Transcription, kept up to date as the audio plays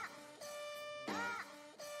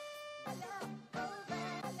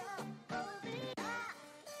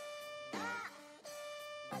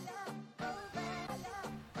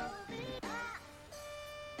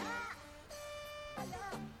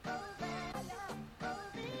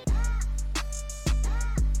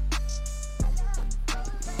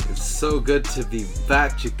so good to be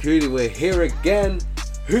back, Chakudi. We're here again.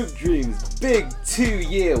 Hoop Dreams, big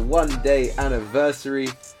 2-year, 1-day anniversary.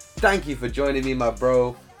 Thank you for joining me, my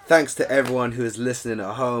bro. Thanks to everyone who is listening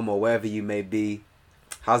at home or wherever you may be.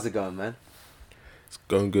 How's it going, man? It's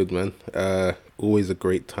going good, man. Always a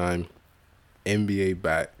great time. NBA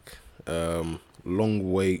back.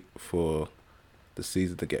 Long wait for the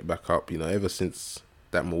season to get back up. You know, ever since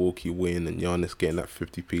that Milwaukee win and Giannis getting that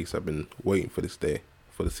 50 piece, I've been waiting for this day,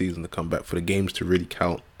 for the season to come back, for the games to really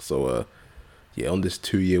count. So, on this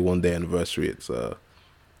 2-year, 1-day anniversary, it's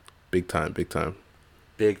big time. Big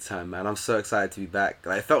time, man. I'm so excited to be back.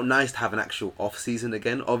 Like, it felt nice to have an actual off season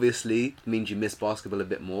again. Obviously, it means you miss basketball a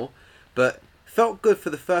bit more, but felt good for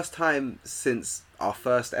the first time since our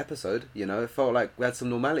first episode. You know, it felt like we had some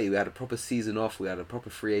normality. We had a proper season off. We had a proper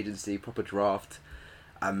free agency, proper draft.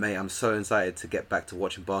 And mate, I'm so excited to get back to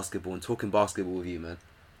watching basketball and talking basketball with you, man.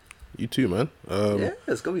 You too, man. Yeah,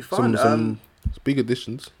 it's gonna be fun. Some big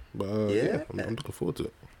additions, but I'm looking forward to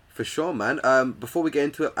it. For sure, man. Before we get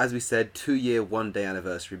into it, as we said, 2-year, 1-day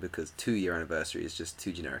anniversary, because 2-year anniversary is just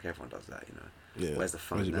too generic. Everyone does that, you know. Yeah. Where's the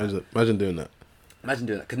fun? Imagine doing that. Imagine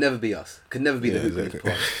doing that. Could never be us. Could never be the Hoop Dreams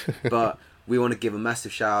pod. But we want to give a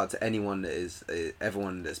massive shout out to anyone that is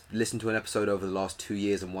everyone that's listened to an episode over the last 2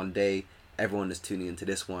 years and 1 day. Everyone that's tuning into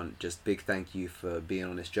this one, just big thank you for being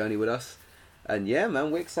on this journey with us. And yeah, man,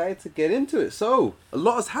 we're excited to get into it. So, a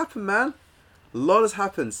lot has happened, man. A lot has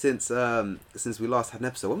happened since we last had an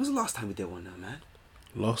episode. When was the last time we did one now, man?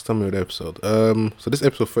 Last time we did an episode. So this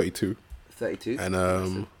episode 32. 32.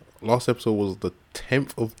 And last episode was the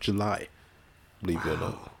 10th of July, believe it or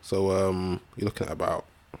not. So you're looking at about,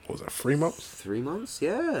 what was that, 3 months? 3 months,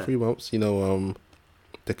 yeah. 3 months. You know,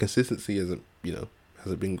 the consistency hasn't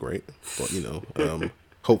been great, but you know,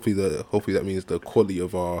 hopefully that means the quality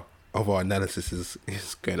of our analysis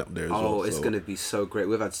is going up there as well. Oh, it's going to be so great.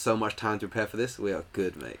 We've had so much time to prepare for this. We are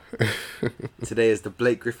good, mate. Today is the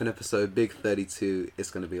Blake Griffin episode, Big 32. It's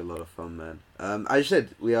going to be a lot of fun, man. As I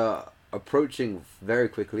said, we are approaching very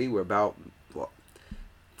quickly. We're about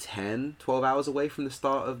 10, 12 hours away from the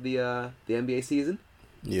start of the NBA season.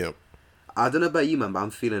 Yeah. I don't know about you, man, but I'm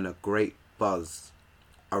feeling a great buzz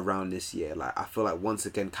around this year. Like, I feel like once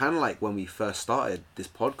again, kind of like when we first started this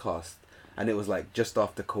podcast, and it was like just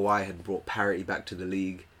after Kawhi had brought parity back to the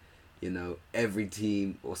league, you know, every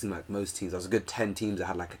team, or seemed like most teams, there was a good 10 teams that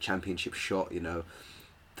had like a championship shot, you know,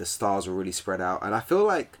 the stars were really spread out. And I feel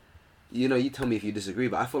like, you know, you tell me if you disagree,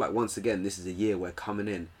 but I feel like once again, this is a year where coming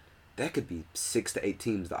in, there could be 6 to 8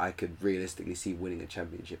 teams that I could realistically see winning a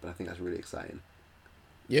championship. And I think that's really exciting.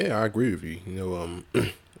 Yeah, I agree with you. You know,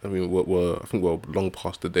 I mean, I think we're long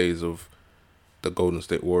past the days of the Golden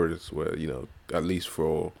State Warriors, where, you know, at least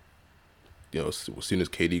for, you know, as soon as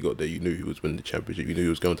KD got there, you knew he was winning the championship. You knew he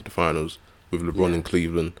was going to the finals with LeBron in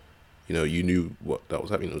Cleveland. You know, you knew what that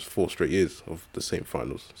was happening. It was 4 straight years of the same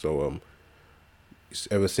finals. So,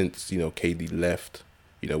 ever since, you know, KD left,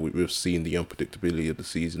 you know, we've seen the unpredictability of the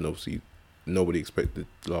season. Obviously, nobody expected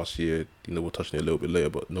last year. You know, we'll touch on it a little bit later,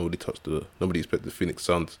 but nobody expected the Phoenix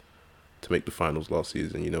Suns to make the finals last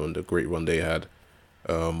season. You know, and the great run they had.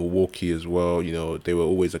 Milwaukee as well. You know, they were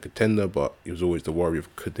always a contender, but it was always the worry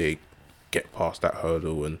of could they get past that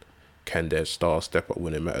hurdle and can their stars step up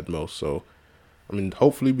when it mattered most. So, I mean,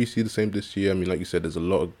 hopefully we see the same this year. I mean, like you said, there's a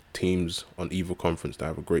lot of teams on either conference that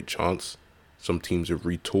have a great chance. Some teams have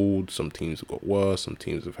retooled, some teams have got worse, some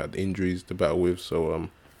teams have had injuries to battle with. So,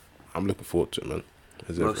 I'm looking forward to it, man.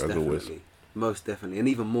 As always. Most definitely. And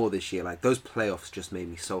even more this year. Like, those playoffs just made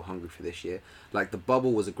me so hungry for this year. Like, the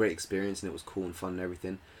bubble was a great experience and it was cool and fun and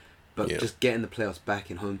everything. But just getting the playoffs back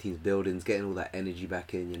in home teams' buildings, getting all that energy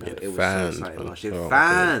back in, you know, it was fans, so exciting last year. Oh,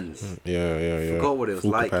 fans! Yeah. Forgot what it was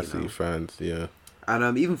full like, capacity, you know. Fans, yeah.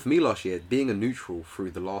 And even for me last year, being a neutral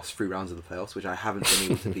through the last 3 rounds of the playoffs, which I haven't been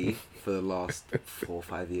able to be for the last 4 or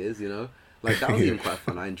 5 years, you know. Like, that was even quite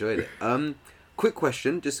fun. I enjoyed it. Quick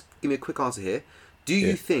question, just give me a quick answer here. Do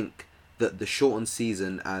you think that the shortened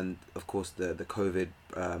season and, of course, the COVID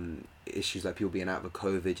issues, like people being out with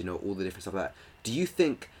COVID, you know, all the different stuff like that, do you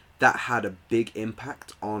think that had a big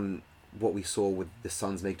impact on what we saw with the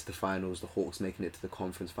Suns making it to the finals, the Hawks making it to the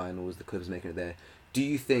conference finals, the Clippers making it there? Do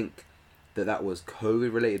you think that was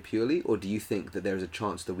COVID related purely, or do you think that there is a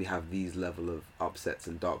chance that we have these level of upsets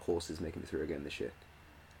and dark horses making it through again this year?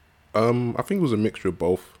 I think it was a mixture of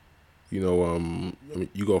both. You know, I mean,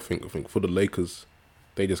 you gotta think. I think for the Lakers,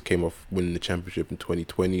 they just came off winning the championship in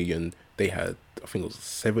 2020, and they had, I think it was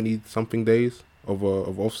 70 something days of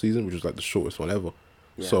off season, which was like the shortest one ever.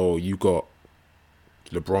 Yeah. So you got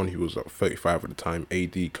LeBron, who was like 35 at the time,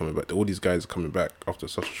 AD coming back. All these guys are coming back after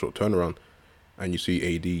such a short turnaround. and you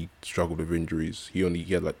see AD struggle with injuries. He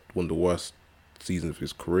had like one of the worst seasons of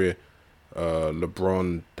his career.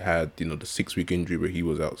 LeBron had the 6 week injury where he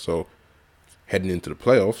was out. So heading into the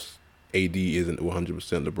playoffs, AD isn't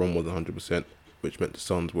 100%. LeBron was 100%, which meant the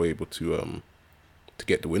Suns were able to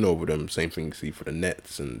get the win over them. Same thing you see for the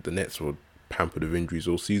Nets, and the Nets were pampered with injuries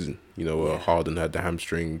all season. Harden had the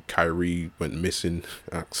hamstring. Kyrie went missing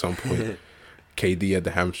at some point. KD had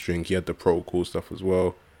the hamstring. He had the protocol stuff as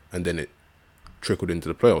well, and then it trickled into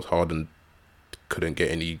the playoffs. Harden couldn't get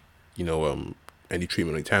any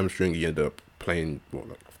treatment on his hamstring. He ended up playing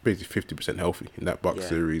basically 50% healthy in that Bucks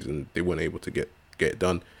series, and they weren't able to get it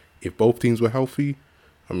done. If both teams were healthy,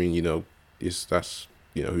 I mean, that's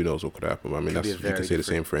who knows what could happen. I mean, you can say the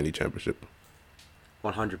same for any championship.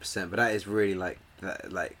 100%, but that is really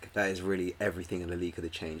that is really everything in the league could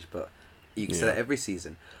have changed. But you can say that every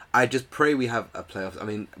season. I just pray we have a playoffs. I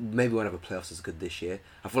mean, maybe we won't have a playoffs as good this year.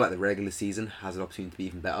 I feel like the regular season has an opportunity to be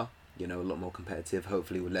even better. A lot more competitive.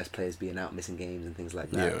 Hopefully, with less players being out, missing games and things like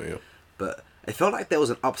that. Yeah. But it felt like there was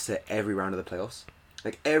an upset every round of the playoffs.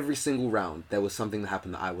 Like every single round, there was something that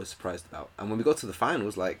happened that I was surprised about. And when we got to the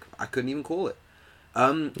finals, I couldn't even call it.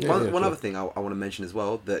 One other thing I want to mention as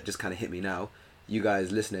well that just kind of hit me now. You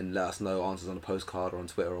guys listening, let us know answers on a postcard or on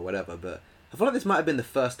Twitter or whatever. But I feel like this might have been the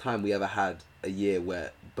first time we ever had a year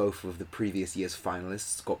where both of the previous year's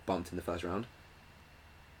finalists got bumped in the first round.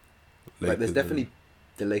 There's definitely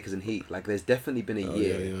the Lakers and Heat. There's definitely been a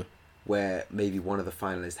year where maybe one of the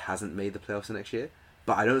finalists hasn't made the playoffs the next year.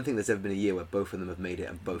 But I don't think there's ever been a year where both of them have made it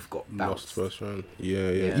and both got bounced. Lost first round.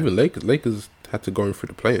 Yeah. Even Lakers had to go in through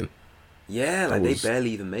the play-in. Yeah, they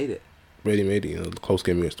barely even made it. Barely made it. The close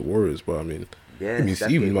game against the Warriors, but I mean,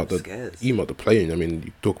 even about the play-in. I mean,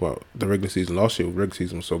 you talk about the regular season last year. The regular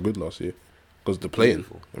season was so good last year because the play-in.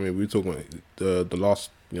 I mean, we were talking about the last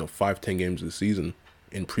 5-10 games of the season.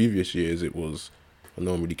 In previous years, it was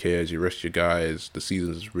no one really cares. You rest your guys. The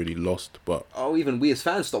season's really lost. But even we as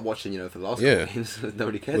fans stopped watching. For the last couple games,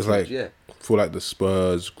 nobody cares. For the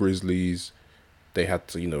Spurs, Grizzlies, they had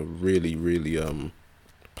to really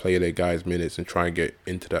play their guys' minutes and try and get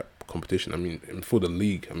into that competition. I mean, and for the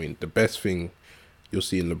league, I mean, the best thing you'll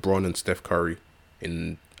see in LeBron and Steph Curry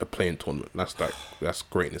in a playing tournament. That's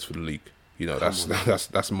greatness for the league.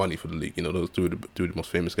 That's money for the league. Those two of the most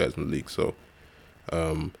famous guys in the league. So,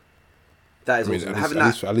 that is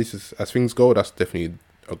awesome. At least as things go, that's definitely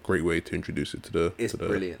a great way to introduce it to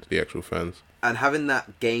the actual fans. And having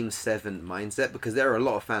that Game 7 mindset, because there are a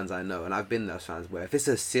lot of fans I know, and I've been those fans where if it's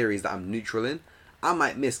a series that I'm neutral in, I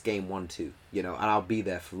might miss Game 1, 2, and I'll be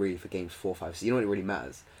there for Games 4, 5. So it really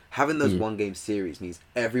matters. Having those one-game series means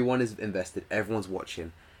everyone is invested, everyone's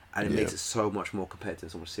watching, and it makes it so much more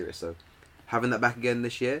competitive, so much serious. So having that back again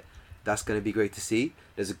this year, that's going to be great to see.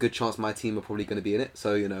 There's a good chance my team are probably going to be in it,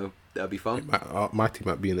 so that'll be fun. My team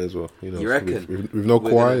might be in it as well. You reckon? With no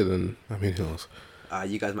Kawhi, then I mean, who knows?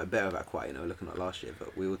 You guys might better about Kawhi, looking at last year,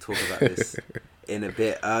 but we will talk about this in a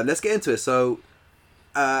bit. Let's get into it. So,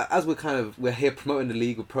 as we're here promoting the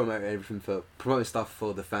league, we're promoting stuff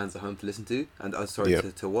for the fans at home to listen to and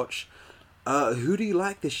to watch. Who do you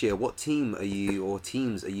like this year? What team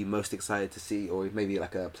teams are you most excited to see, or maybe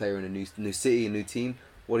like a player in a new city, a new team?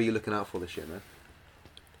 What are you looking out for this year, man?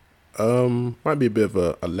 Might be a bit of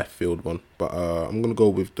a left field one, but I'm gonna go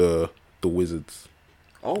with the Wizards.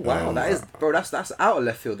 Oh wow, that's out of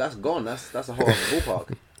left field. That's gone. That's a whole other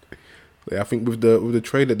ballpark. Yeah, I think with the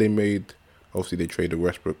trade that they made, obviously they traded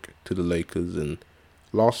Westbrook to the Lakers, and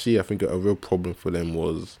last year I think a real problem for them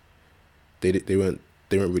was they weren't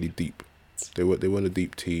really deep. They weren't a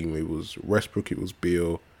deep team. It was Westbrook, it was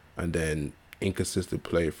Beal, and then inconsistent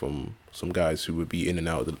play from some guys who would be in and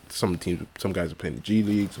out of some teams. Some guys are playing the G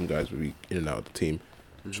League, some guys would be in and out of the team,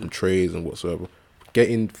 some trades and whatsoever.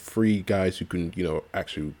 Getting 3 guys who can,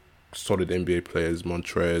 actually solid NBA players,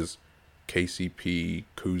 Montrez, KCP,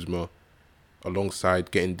 Kuzma,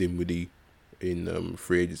 alongside getting Dinwiddie in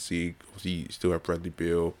free agency. Obviously, you still have Bradley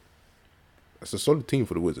Beal. It's a solid team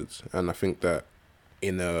for the Wizards, and I think that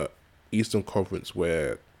in a Eastern Conference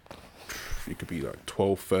where it could be like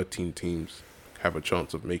 12, 13 teams have a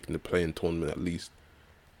chance of making the play-in tournament at least,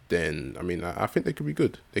 then I mean I think they could be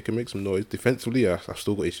good. They can make some noise defensively. I've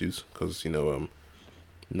still got issues because not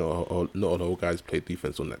all guys play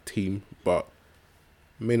defense on that team, but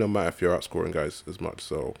it may not matter if you're outscoring guys as much.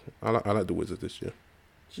 So I like the Wizards this year.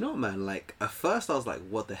 Do you know what, man? At first I was like,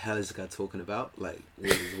 what the hell is this guy talking about?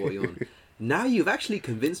 Wizards, what are you on? Now you've actually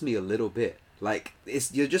convinced me a little bit.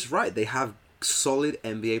 You're just right. They have solid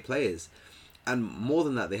NBA players. And more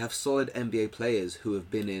than that, they have solid NBA players who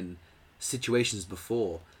have been in situations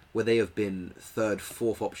before where they have been 3rd,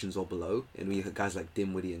 4th options or below. And we have guys like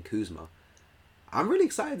Dinwiddie and Kuzma. I'm really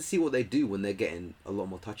excited to see what they do when they're getting a lot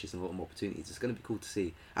more touches and a lot more opportunities. It's going to be cool to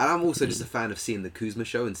see. And I'm also just a fan of seeing the Kuzma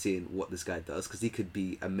show and seeing what this guy does, because he could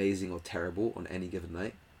be amazing or terrible on any given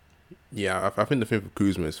night. Yeah, I think the thing for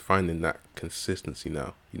Kuzma is finding that consistency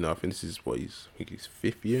now. You know, I think this is what I think he's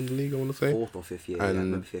 5th year in the league, I want to say. 4th or 5th year, and yeah,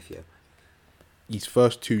 maybe 5th year. His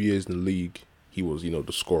first 2 years in the league, he was, you know,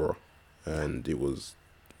 the scorer. And it was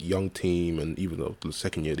a young team, and even though the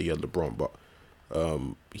second year they had LeBron, but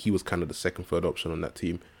he was kind of the second, third option on that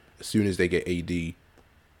team. As soon as they get AD,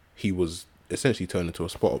 he was essentially turned into a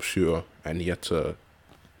spot-up shooter, and he had to,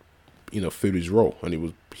 you know, fill his role,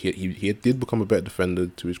 and he did become a better defender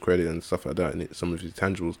to his credit and stuff like that, and some of his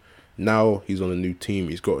tangibles. Now he's on a new team.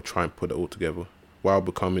 He's got to try and put it all together while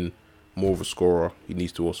becoming more of a scorer. He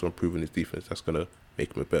needs to also improve in his defense. That's gonna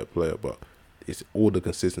make him a better player. But it's all the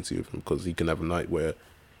consistency of him, because he can have a night where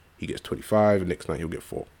he gets 25, the next night he'll get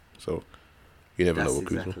 4. So you never know what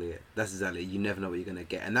Kuzma. That's exactly it. That's exactly it. You never know what you're gonna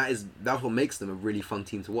get, and that's what makes them a really fun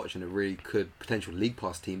team to watch and a really good potential league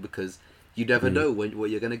pass team, because you never know what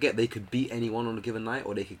you're going to get. They could beat anyone on a given night,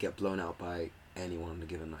 or they could get blown out by anyone on a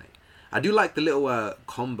given night. I do like the little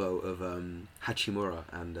combo of Hachimura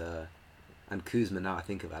and Kuzma, now I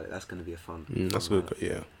think about it. That's going to be a fun that's good.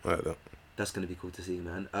 Yeah, I like that. That's going to be cool to see,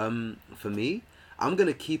 man. For me, I'm going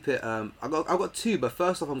to keep it... I've got 2, but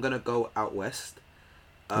first off, I'm going to go out west.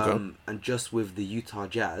 And just with the Utah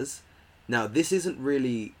Jazz. Now, this isn't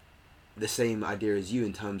really the same idea as you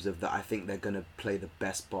in terms of that I think they're going to play the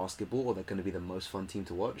best basketball, or they're going to be the most fun team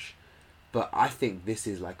to watch. But I think this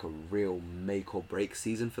is like a real make or break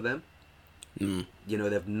season for them. You know,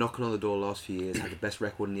 they've knocking on the door last few years, had the best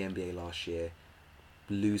record in the NBA last year,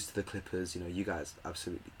 lose to the Clippers. You know, you guys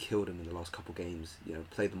absolutely killed them in the last couple games, you know,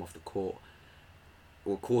 played them off the court.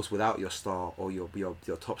 Or of course without your star or your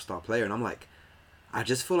top star player. And I'm like, I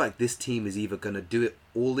just feel like this team is either going to do it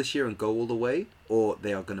all this year and go all the way, or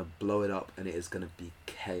they are going to blow it up and it is going to be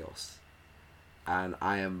chaos. And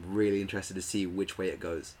I am really interested to see which way it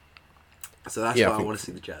goes. So that's why I want to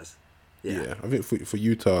see the Jazz. Yeah, I think for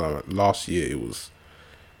Utah, last year it was...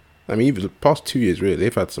 I mean, even the past 2 years, really,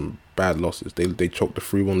 they've had some bad losses. They choked the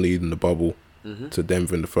 3-1 lead in the bubble to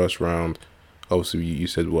Denver in the first round. Obviously, you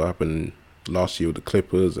said what happened last year with the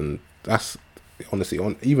Clippers, and that's... Honestly,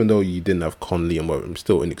 even though you didn't have Conley and whatever, I'm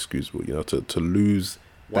still inexcusable. You know, to lose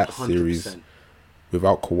that 100%. Series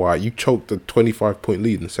without Kawhi, you choked a 25-point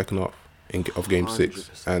lead in the second half of Game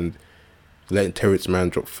 6, and letting Terrence Mann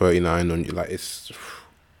drop 39 on you, like it's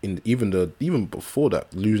even before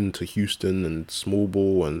that, losing to Houston and small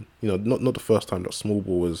ball, and you know, not the first time that small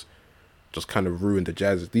ball was just kind of ruined the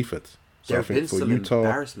Jazz's defense. So there have been some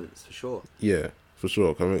embarrassments for sure. Yeah. For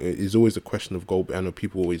sure. I mean, it's always a question of Gobert. I know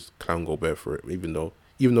people always clown Gobert for it, even though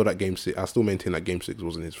that Game 6, I still maintain that Game 6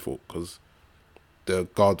 wasn't his fault, because the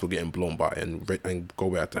guards were getting blown by and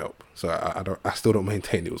Gobert had to help. So I still don't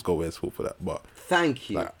maintain it was Gobert's fault for that. But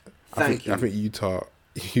thank you. I think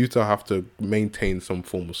Utah have to maintain some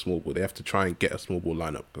form of small ball. They have to try and get a small ball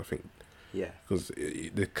lineup, I think. Yeah. Because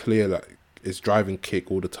they're clear that it's drive and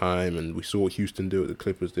kick all the time, and we saw Houston do it, the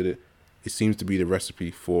Clippers did it. It seems to be the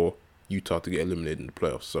recipe for Utah to get eliminated in the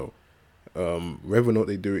playoffs. So whether or not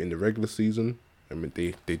they do it in the regular season, I mean,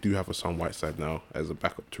 they do have Hassan Whiteside now as a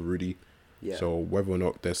backup to Rudy. Yeah. So whether or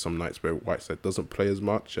not there's some nights where Whiteside doesn't play as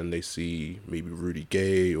much and they see maybe Rudy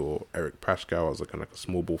Gay or Eric Paschall as like a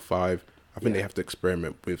small ball 5, I think they have to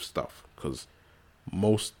experiment with stuff, because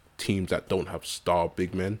most teams that don't have star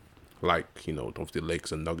big men, like, you know, obviously the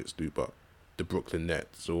Lakers and Nuggets do, but the Brooklyn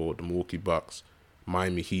Nets or the Milwaukee Bucks,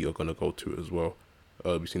 Miami Heat are going to go to it as well.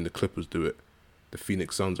 We've seen the Clippers do it. The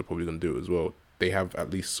Phoenix Suns are probably going to do it as well. They have at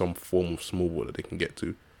least some form of small ball that they can get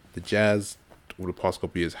to. The Jazz, over the past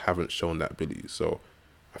couple of years, haven't shown that ability. So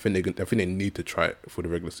I think they need to try it for the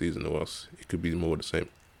regular season, or else it could be more of the same.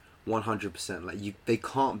 100%. Like they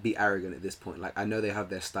can't be arrogant at this point. Like, I know they have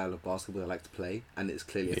their style of basketball they like to play, and it's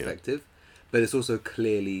clearly effective, but it's also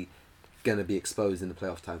clearly going to be exposed in the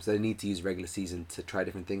playoff time. So they need to use regular season to try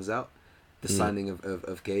different things out. The signing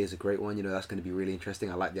of Gay is a great one. You know, that's going to be really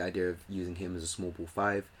interesting. I like the idea of using him as a small ball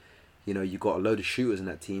 5. You know, you've got a load of shooters in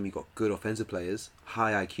that team. You've got good offensive players,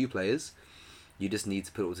 high IQ players. You just need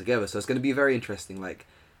to put it all together. So it's going to be very interesting. Like,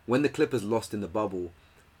 when the Clippers lost in the bubble,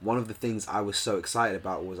 one of the things I was so excited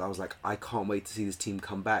about was I was like, I can't wait to see this team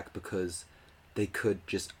come back, because they could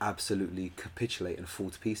just absolutely capitulate and fall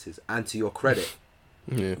to pieces. And to your credit,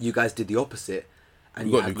 you guys did the opposite. And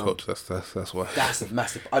you got new coach. That's why. That's a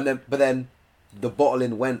massive. But then the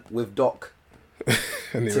bottling went with Doc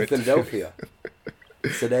to Philadelphia.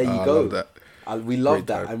 So there you go. Love that. We loved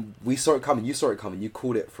that, and we saw it coming. You saw it coming. You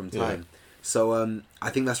called it from time. So I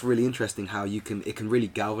think that's really interesting how it can really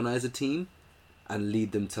galvanize a team and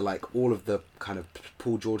lead them to like all of the kind of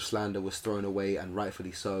Paul George slander was thrown away, and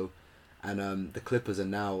rightfully so. And the Clippers are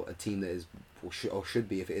now a team that is, or should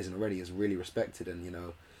be, if it isn't already, is really respected,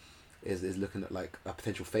 and is looking at like a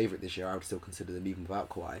potential favorite this year. I would still consider them even without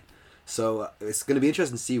Kawhi. So it's going to be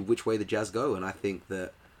interesting to see which way the Jazz go, and I think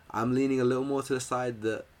that I'm leaning a little more to the side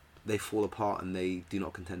that they fall apart and they do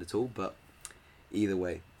not contend at all. But either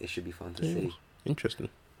way, it should be fun to see. Interesting.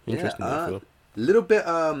 Yeah, little bit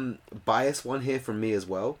biased one here from me as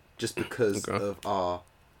well, just because of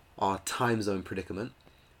our time zone predicament.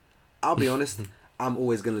 I'll be honest, I'm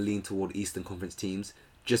always going to lean toward Eastern Conference teams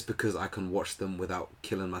just because I can watch them without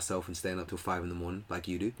killing myself and staying up till 5 a.m. like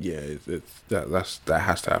you do. Yeah, that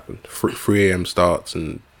has to happen. 3 a.m. starts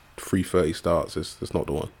and 3:30 starts. It's not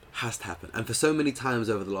the one. Has to happen. And for so many times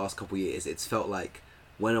over the last couple of years, it's felt like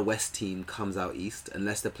when a West team comes out East,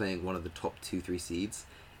 unless they're playing one of the top 2-3 seeds,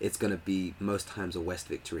 it's going to be most times a West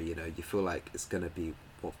victory. You feel like it's going to be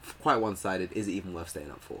quite one-sided. Is it even worth staying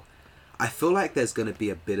up for? I feel like there's going to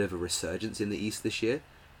be a bit of a resurgence in the East this year.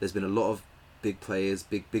 There's been a lot of big players,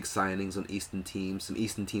 big signings on Eastern teams. Some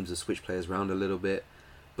Eastern teams have switched players around a little bit.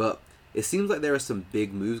 But it seems like there are some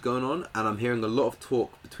big moves going on, and I'm hearing a lot of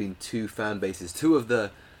talk between two fan bases, two of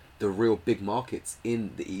the real big markets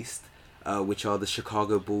in the East, which are the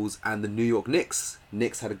Chicago Bulls and the New York Knicks.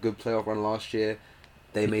 Knicks had a good playoff run last year.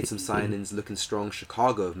 They made some signings looking strong.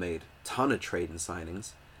 Chicago have made a ton of trade and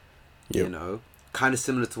signings. Yep. Kind of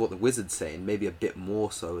similar to what the Wizards saying, maybe a bit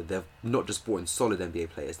more so. They've not just brought in solid NBA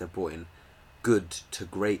players, they've brought in good to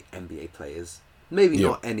great NBA players. Maybe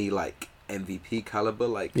not any like MVP caliber,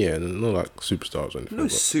 like no like superstars or anything. No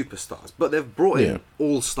superstars, but they've brought in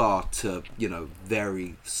all-star to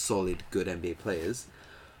very solid, good NBA players.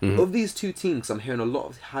 Mm-hmm. Of these two teams, I'm hearing a lot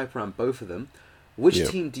of hype around both of them. Which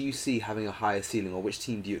team do you see having a higher ceiling, or which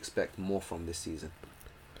team do you expect more from this season?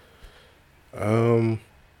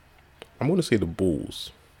 I'm going to say the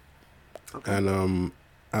Bulls. Okay. And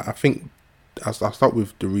I think I'll start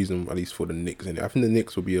with the reason, at least for the Knicks. I think the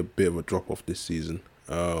Knicks will be a bit of a drop-off this season.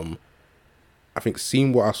 I think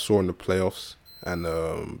seeing what I saw in the playoffs and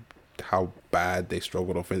how bad they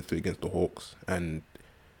struggled offensively against the Hawks, and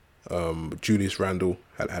Julius Randle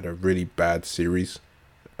had a really bad series.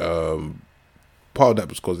 Part of that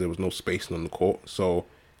was because there was no spacing on the court. So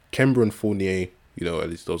Kemba and Fournier, at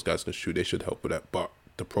least those guys can shoot. They should help with that. But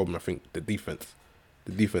the problem, I think, the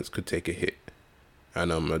defense could take a hit.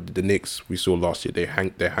 And the Knicks, we saw last year, they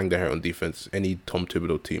hang their head on defense. Any Tom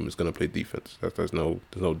Thibodeau team is going to play defense. There's no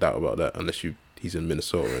doubt about that. Unless he's in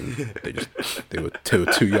Minnesota and they were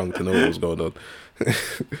too young to know what was going on.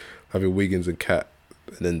 Having Wiggins and Cat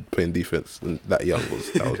and then playing defense and that young that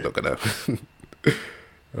was not going to happen.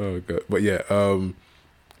 Oh god, but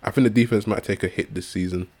I think the defense might take a hit this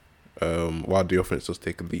season, while the offense does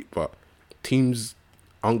take a leap. But teams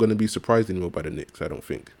aren't going to be surprised anymore by the Knicks, I don't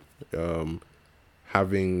think.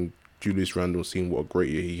 Having Julius Randle, seeing what a great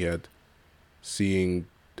year he had, seeing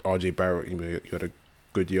RJ Barrett, he had a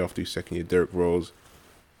good year after his second year. Derrick Rose,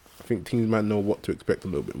 I think teams might know what to expect a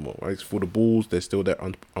little bit more. Right, for the Bulls, there's still that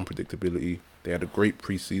unpredictability. They had a great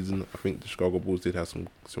preseason. I think the Chicago Bulls did have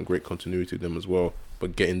some great continuity to them as well.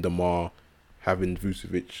 But getting DeMar, having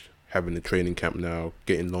Vucevic, having the training camp now,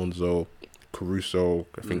 getting Lonzo, Caruso,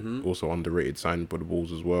 I think also underrated signing for the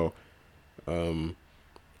Bulls as well. I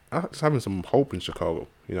was having some hope in Chicago.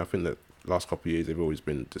 I think that last couple of years they've always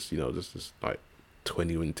been just like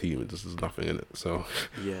 20-win team and just there's nothing in it. So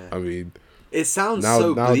yeah, I mean, it sounds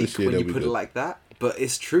so bleak when you put it like that, but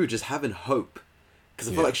it's true. Just having hope, because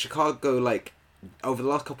I feel like Chicago, like over the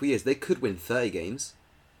last couple of years, they could win 30 games,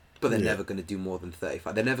 but they're never going to do more than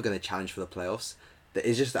 35. They're never going to challenge for the playoffs.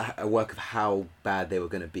 It's just a work of how bad they were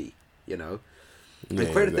going to be.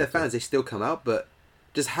 And credit their fans, they still come out, but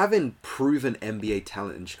just having proven NBA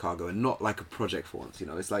talent in Chicago and not like a project for once,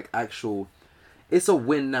 it's like it's a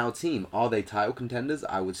win now team. Are they title contenders?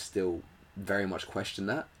 I would still very much question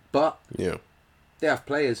that. But they have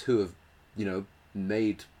players who have,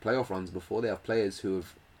 made playoff runs before. They have players who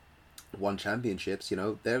have won championships.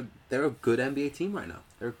 They're a good NBA team right now.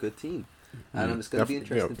 They're a good team, and it's going to be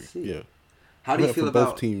interesting to see. Yeah. How do you feel about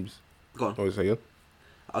both teams? Go on. Oh, say again?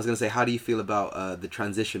 I was going to say, how do you feel about the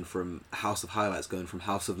transition from House of Highlights going from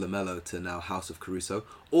House of LaMelo to now House of Caruso?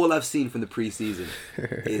 All I've seen from the preseason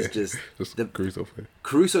is just Caruso.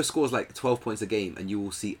 Caruso scores like 12 points a game, and you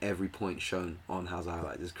will see every point shown on House of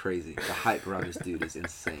Highlights. It's crazy. The hype around this dude is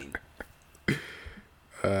insane.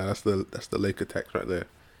 That's the Laker tax right there.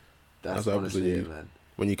 That's honestly it, man.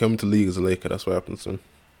 When you come into the league as a Laker, that's what happens, son.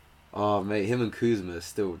 Oh, mate, him and Kuzma are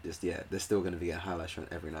still they're still going to be getting highlights shown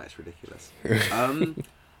every night. It's ridiculous.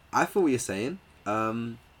 I feel what you're saying.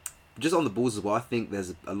 just on the Bulls as well, I think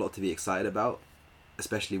there's a lot to be excited about,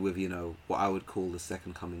 especially with, you know, what I would call the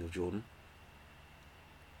second coming of Jordan.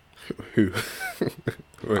 Who?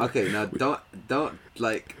 Okay, now don't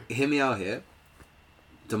like hear me out here.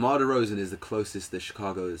 DeMar DeRozan is the closest that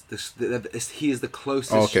Chicago is. He is the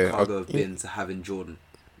closest Chicago have been to having Jordan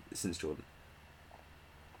since Jordan.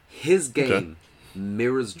 His game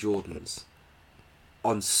mirrors Jordan's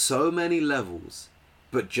on so many levels,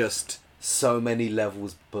 but just so many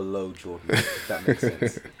levels below Jordan, if that makes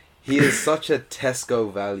sense. He is such a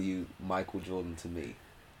Tesco value Michael Jordan to me.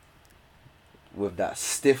 With that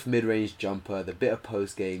stiff mid-range jumper, the bit of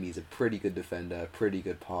post-game, he's a pretty good defender, pretty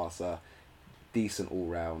good passer, decent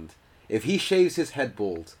all-round. If he shaves his head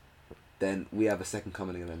bald, then we have a second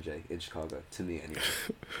coming of MJ in Chicago, to me anyway.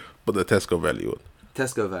 But the Tesco value.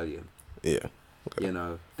 Tesco value. Yeah. Okay. You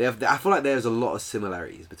know, I feel like there's a lot of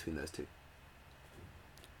similarities between those two.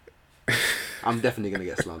 I'm definitely going to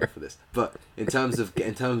get slandered for this, but in terms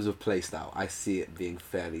of play style, I see it being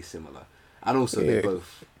fairly similar, and also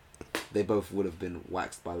they both would have been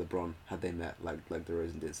waxed by LeBron had they met like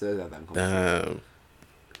DeRozan did. So there's that conversation.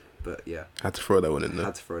 But yeah, had to throw that one in there.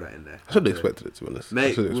 I should have expected it, to be honest.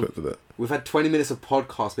 Mate, I should have expected that. We've had 20 minutes of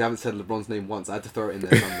podcast. We haven't said LeBron's name once. I had to throw it in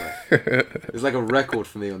there somewhere. It's like a record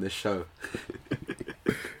for me on this show.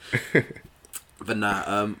 But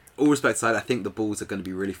nah, all respect aside, I think the Bulls are going to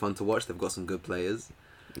be really fun to watch. They've got some good players.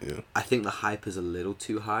 Yeah. I think the hype is a little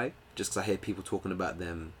too high, just because I hear people talking about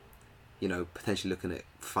them, you know, potentially looking at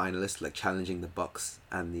finalists, like challenging the Bucks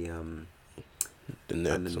and the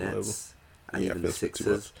Nets and even the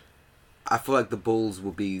Sixers. I feel like the Bulls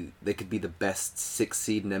they could be the best 6th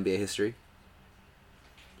seed in NBA history.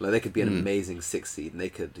 Like, they could be an amazing 6th seed, and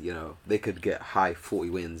they could get high 40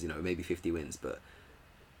 wins, you know, maybe 50 wins, but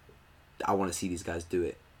I want to see these guys do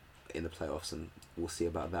it in the playoffs, and we'll see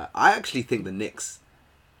about that. I actually think the Knicks,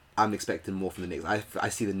 I'm expecting more from the Knicks. I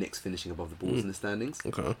see the Knicks finishing above the Bulls in the standings.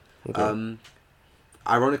 Okay.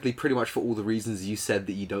 Ironically, pretty much for all the reasons you said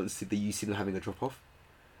that you see them having a drop off.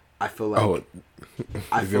 I feel like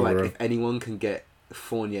if anyone can get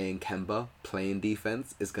Fournier and Kemba playing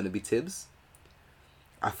defense, it's going to be Tibbs.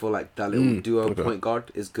 I feel like that little duo point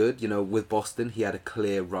guard is good. You know, with Boston, he had a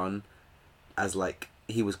clear run as like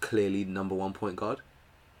he was clearly number 1 point guard.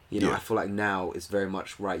 You know, I feel like now it's very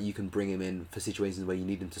much right. You can bring him in for situations where you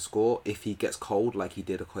need him to score. If he gets cold, like he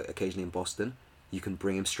did occasionally in Boston, you can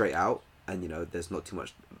bring him straight out, and you know there's not too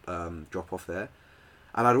much drop off there.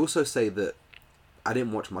 And I'd also say that I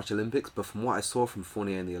didn't watch much Olympics, but from what I saw from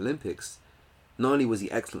Fournier in the Olympics, not only was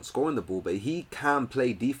he excellent scoring the ball, but he can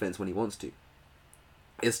play defense when he wants to.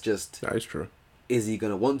 It's just that is true. Is he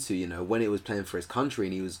going to want to, you know, when it was playing for his country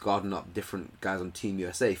and he was guarding up different guys on Team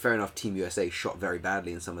USA. Fair enough, Team USA shot very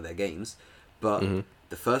badly in some of their games. But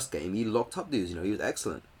the first game, he locked up dudes, you know, he was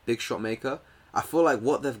excellent. Big shot maker. I feel like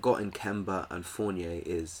what they've got in Kemba and Fournier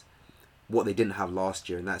is what they didn't have last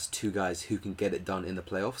year, and that's two guys who can get it done in the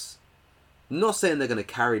playoffs. I'm not saying they're going to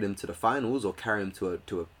carry them to the finals or carry them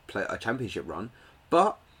to a championship run,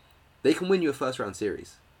 but they can win you a first-round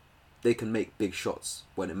series. They can make big shots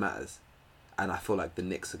when it matters. And I feel like the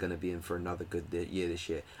Knicks are going to be in for another good year this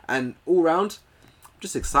year. And all round, I'm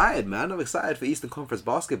just excited, man. I'm excited for Eastern Conference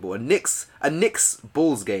basketball. A Knicks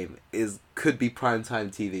Bulls game could be primetime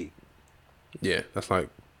TV. Yeah, that's like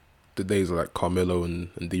the days of like Carmelo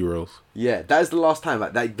and D-Rose. Yeah, that is the last time.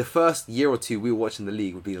 Like the first year or two we were watching the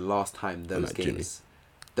league would be the last time those games.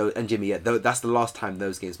 Jimmy. And Jimmy, that's the last time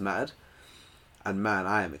those games mattered. And man,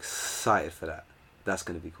 I am excited for that. That's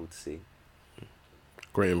going to be cool to see.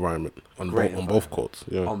 Great environment on both courts.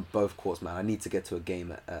 Yeah. On both courts, man. I need to get to a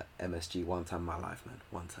game at MSG one time in my life, man.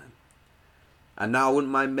 One time. And now I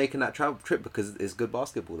wouldn't mind making that travel trip because it's good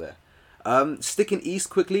basketball there. Sticking east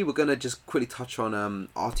quickly, we're going to just quickly touch on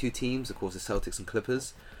our two teams, of course, the Celtics and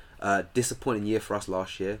Clippers. Disappointing year for us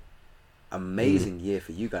last year. Amazing year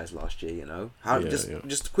for you guys last year, you know.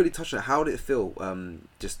 Just quickly touch on it. How did it feel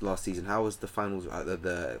just last season? How was the finals,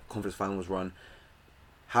 the conference finals run?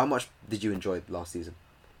 How much did you enjoy last season?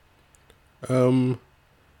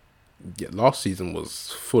 Last season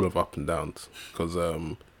was full of up and downs because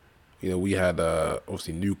we had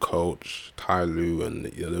obviously new coach Ty Lue, and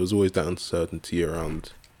there was always that uncertainty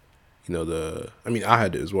around I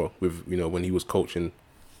had it as well with when he was coaching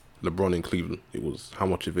LeBron in Cleveland. It was how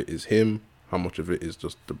much of it is him, how much of it is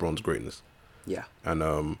just LeBron's greatness. Yeah.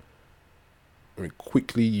 And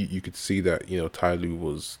quickly you could see that Ty Lue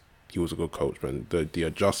was a good coach, man. The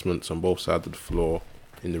adjustments on both sides of the floor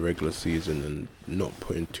in the regular season and not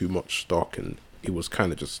putting too much stock, and it was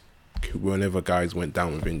kind of just whenever guys went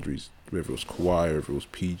down with injuries, whether it was Kawhi or if it was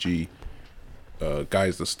PG,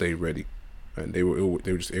 guys that stayed ready and they were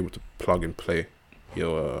just able to plug and play.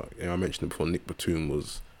 I mentioned it before. Nick Batum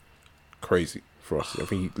was crazy for us. I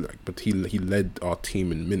think he led our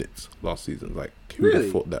team in minutes last season. Like, who would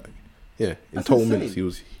have thought that? Yeah, in total minutes he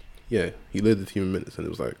led the team in minutes, and it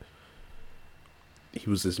was like he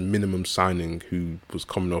was this minimum signing who was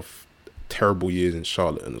coming off terrible years in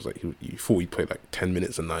Charlotte, and it was like you thought he played like 10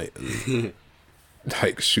 minutes a night and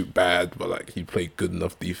like shoot bad, but like he played good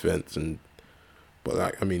enough defense, but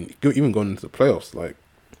like, I mean, even going into the playoffs, like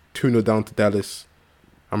 2-0 down to Dallas.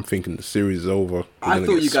 I'm thinking the series is over. I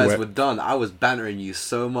thought you guys were done. I was bantering you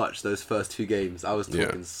so much those first 2 games. I was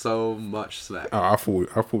talking so much smack. I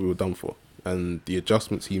thought we were done for. And the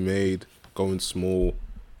adjustments he made, going small,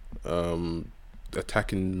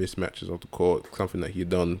 attacking mismatches off the court, something that he had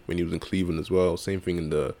done when he was in Cleveland as well. Same thing in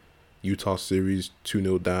the Utah series,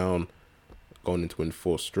 2-0 down, going into win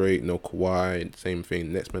 4 straight. No Kawhi. Same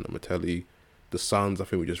thing. Nets met Metelli. The Suns, I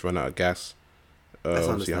think we just ran out of gas.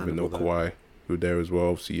 Obviously having no Kawhi. Who were there as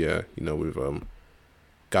well. So yeah, with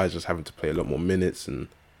guys just having to play a lot more minutes and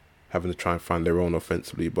having to try and find their own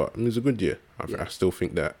offensively. But I mean, it was a good year. I still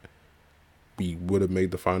think that we would have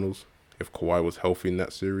made the finals if Kawhi was healthy in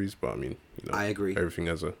that series. But I mean, I agree. Everything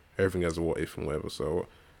has a what if and whatever. So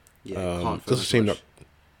just a shame that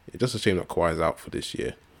Kawhi's out for this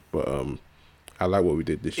year. But I like what we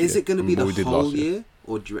did this year. Is it going to be the whole year,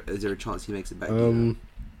 or is there a chance he makes it back?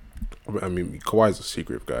 I mean, Kawhi's a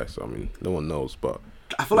secret guy, so I mean, no one knows. But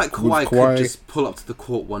I feel like Kawhi could just pull up to the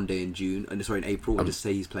court one day in April, and just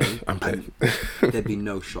say he's playing. I'm playing. And there'd be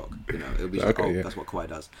no shock. It'll be just, that's what Kawhi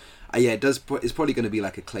does. It's probably going to be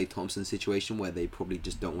like a Klay Thompson situation where they probably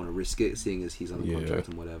just don't want to risk it, seeing as he's on the contract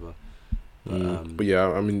and whatever. But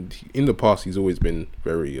yeah, I mean, in the past, he's always been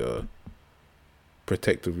very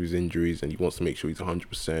protective of his injuries, and he wants to make sure he's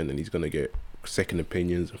 100%, and he's going to get second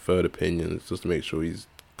opinions and third opinions just to make sure he's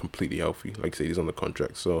completely healthy. Like I said, he's on the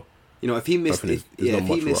contract, so if he missed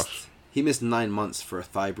he missed 9 months for a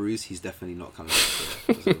thigh bruise, he's definitely not coming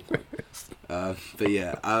back. But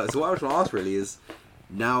yeah, so what I was trying to ask really is,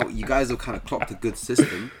 now you guys have kind of clocked a good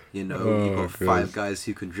system. You've got 5 guys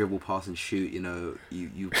who can dribble, pass, and shoot.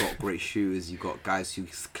 You've got great shooters. You've got guys who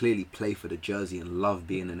clearly play for the jersey and love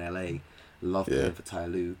being in LA, love playing for Ty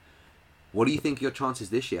Lue. What do you think are your chances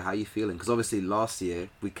this year? How are you feeling? Because obviously last year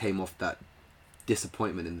we came off that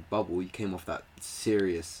disappointment in the bubble. You came off that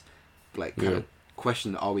serious kind of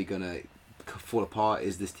question, are we gonna fall apart?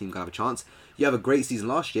 Is this team gonna have a chance? You have a great season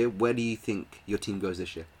last year. Where do you think your team goes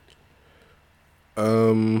this year?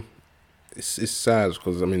 It's sad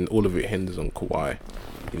because I mean all of it hinders on Kawhi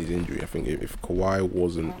in his injury. I think if Kawhi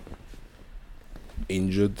wasn't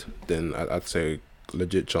injured, then I'd say a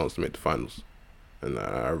legit chance to make the finals, and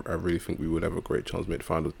I really think we would have a great chance to make the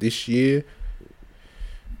finals this year.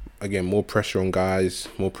 Again, more pressure on guys,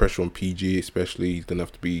 more pressure on PG, especially. He's gonna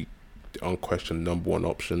have to be the unquestioned number 1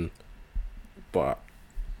 option, but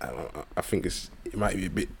I think it might be a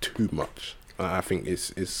bit too much. I think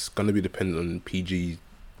it's gonna be dependent on PG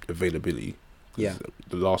availability. Yeah,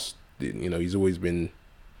 he's always been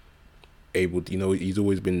able to, he's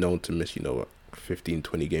always been known to miss 15,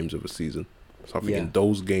 20 games of a season. So I think in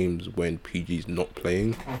those games when PG's not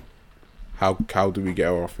playing, how do we get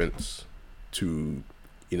our offense to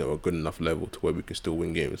a good enough level to where we can still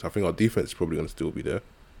win games? I think our defense is probably going to still be there,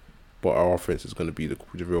 but our offense is going to be the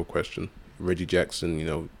real question. Reggie Jackson,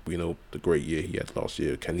 we know the great year he had last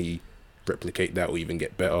year. Can he replicate that or even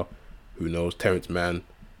get better? Who knows? Terrence Mann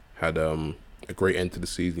had a great end to the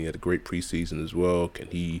season. He had a great preseason as well. Can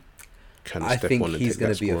he kind of step on and take that scoring role? I think he's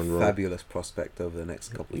going to be a fabulous prospect over the next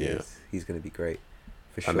couple of years. He's going to be great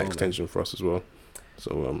for sure. An extension for us as well.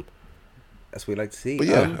 So that's what we like to see. But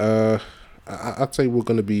yeah, I'd say we're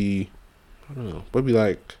going to be, I don't know, maybe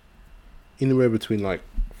like anywhere between like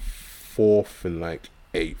 4th and like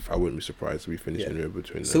 8th. I wouldn't be surprised if we finish anywhere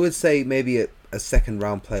between. So we'd say maybe a second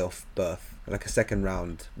round playoff berth, like a second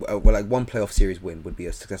round, like one playoff series win would be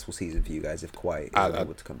a successful season for you guys if Kawhi is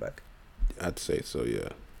able to come back. I'd say so, yeah.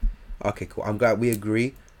 Okay, cool. I'm glad we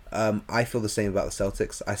agree. I feel the same about the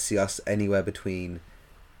Celtics. I see us anywhere between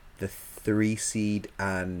the 3 seed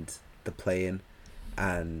and the play-in.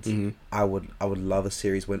 And I would love a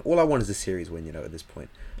series win. All I want is a series win, at this point.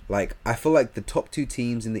 Like, I feel like the top 2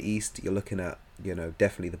 teams in the East, you're looking at,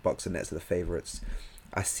 definitely the Bucks and Nets are the favourites.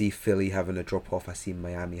 I see Philly having a drop-off. I see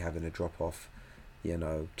Miami having a drop-off.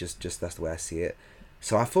 Just that's the way I see it.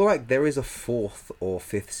 So I feel like there is a 4th or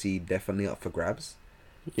 5th seed definitely up for grabs.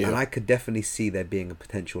 Yeah. And I could definitely see there being a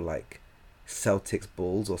potential, like,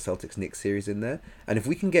 Celtics-Bulls or Celtics-Knicks series in there. And if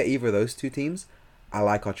we can get either of those 2 teams, I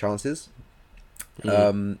like our chances.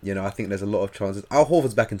 I think there's a lot of chances. Al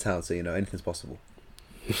Horford's back in town, so anything's possible.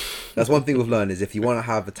 That's one thing we've learned is if you want to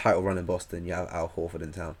have a title run in Boston, you have Al Horford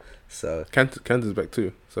in town. So Cantor's back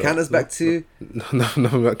too. So, Cantor's back too. No,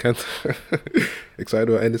 about Cantor. Excited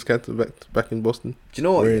about Ennis Cantor back in Boston. Do you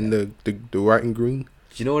know what? Wearing the white and green.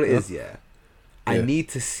 Do you know what it is? Yeah, I Yeah. need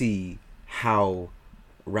to see how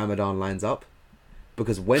Ramadan lines up,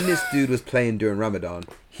 because when this dude was playing during Ramadan,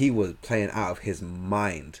 he was playing out of his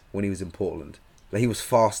mind when he was in Portland. Like he was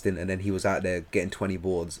fasting and then he was out there getting 20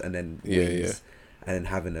 boards and then wins, and then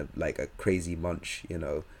having a crazy munch,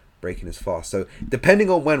 breaking his fast. So depending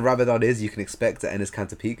on when Ramadan is, you can expect at Ennis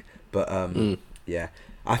Cantor peak. But yeah,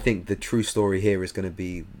 I think the true story here is going to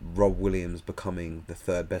be Rob Williams becoming the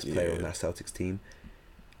third best player on that Celtics team.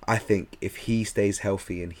 I think if he stays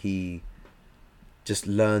healthy and he just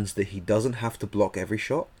learns that he doesn't have to block every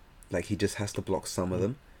shot, like he just has to block some of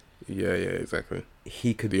them. Yeah, exactly.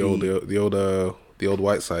 He could the old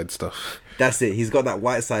Whiteside stuff. That's it. He's got that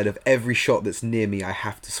white side of every shot that's near me, I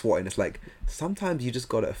have to swat. And it's like, sometimes you just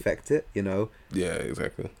got to affect it, Yeah,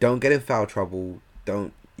 exactly. Don't get in foul trouble.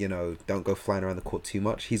 Don't go flying around the court too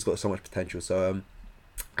much. He's got so much potential. So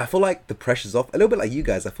I feel like the pressure's off. A little bit like you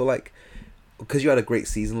guys. I feel like because you had a great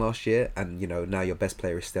season last year and, now your best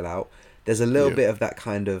player is still out, there's a little bit of that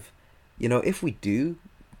kind of, if we do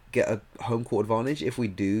get a home court advantage, if we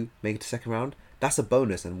do make it to second round, that's a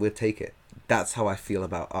bonus and we'll take it. That's how I feel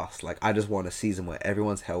about us. Like, I just want a season where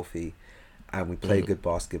everyone's healthy and we play good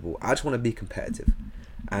basketball. I just want to be competitive.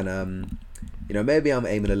 And, maybe I'm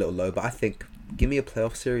aiming a little low, but I think give me a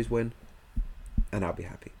playoff series win and I'll be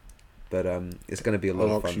happy. But it's going to be a lot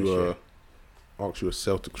of fun this year. I'll ask you a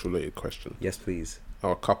Celtics related question. Yes, please.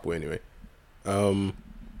 Oh, a couple anyway.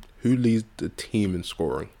 Who leads the team in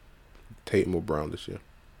scoring? Tatum or Brown this year?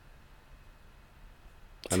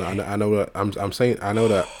 And I know that I'm saying I know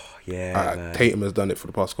that Tatum has done it for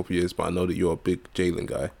the past couple of years, but I know that you're a big Jalen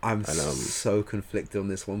guy. I'm so conflicted on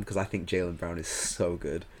this one because I think Jaylen Brown is so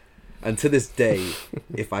good, and to this day,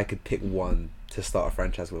 if I could pick one to start a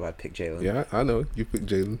franchise with, I'd pick Jalen. Yeah, I know you pick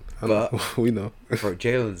Jalen, but we know. Bro,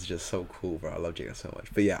 Jalen's just so cool, bro. I love Jalen so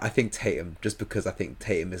much. But yeah, I think Tatum, just because I think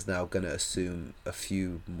Tatum is now gonna assume a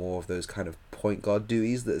few more of those kind of point guard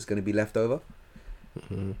duties that is going to be left over.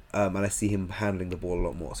 And I see him handling the ball a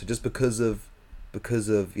lot more. So just because of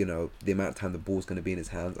the amount of time the ball's going to be in his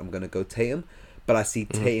hands, I'm going to go Tatum. But I see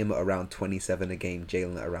Tatum at around 27 a game,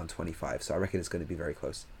 Jalen at around 25. So I reckon it's going to be very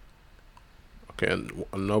close. Okay, and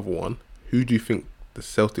another one. Who do you think the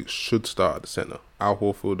Celtics should start at the center? Al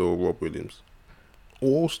Horford or Rob Williams?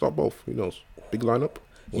 Or start both? Who knows? Big lineup?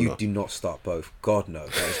 You do not start both. God no,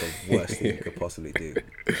 that is the worst thing you could possibly do.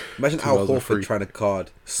 Imagine Al Horford trying to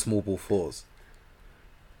guard small ball fours.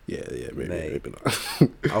 Yeah, maybe not.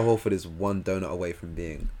 Al Horford is one donut away from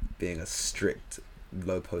being a strict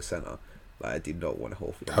low post center. Like, I do not want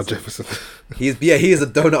Horford. Al Jefferson. He is a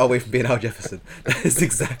donut away from being Al Jefferson. That is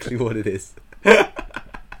exactly what it is.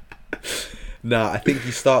 Nah, I think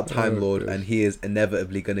you start Time Lord and he is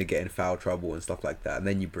inevitably going to get in foul trouble and stuff like that, and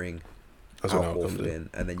then you bring Al Horford in,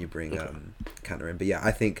 and then you bring Cantor in. But yeah,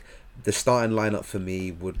 I think the starting lineup for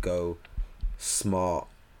me would go Smart,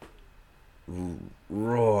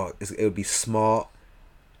 raw. It would be Smart,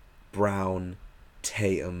 Brown,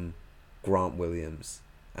 Tatum, Grant Williams,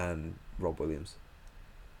 and Rob Williams.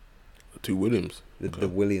 Two Williams. The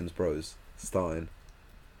Williams bros starting.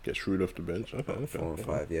 Get Schroeder off the bench. Okay. 4 and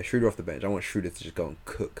 5. Yeah, Schroeder off the bench. I want Schroeder to just go and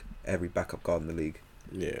cook every backup guard in the league.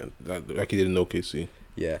 Yeah, like he did in OKC.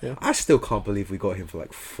 Yeah. I still can't believe we got him for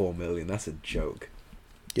like $4 million. That's a joke.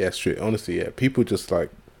 Yeah, straight. Honestly, yeah. People just like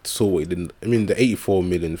saw what he didn't. I mean, the 84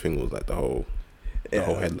 million thing was like the whole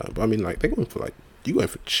headline. But I mean, like they're going for like you going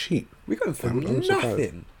for cheap. We're going for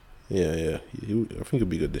nothing. Yeah. I think it'll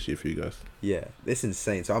be good this year for you guys. Yeah, it's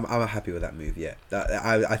insane. So I'm happy with that move. Yeah,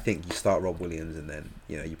 I think you start Rob Williams and then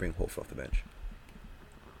you bring Horford off the bench.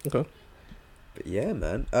 Okay. But yeah,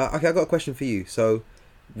 man. Okay, I got a question for you. So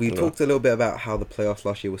we talked a little bit about how the playoffs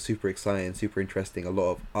last year was super exciting, super interesting. A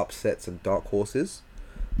lot of upsets and dark horses.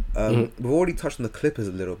 We've already touched on the Clippers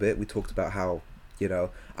a little bit. We talked about how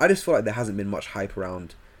I just feel like there hasn't been much hype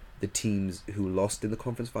around the teams who lost in the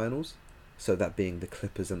conference finals. So that being the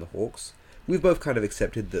Clippers and the Hawks. We've both kind of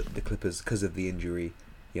accepted that the Clippers, because of the injury,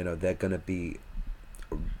 they're gonna be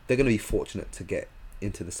fortunate to get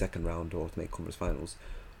into the second round or to make conference finals.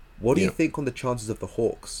 What do you think on the chances of the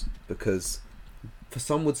Hawks? Because for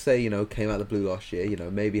some would say, came out of the blue last year,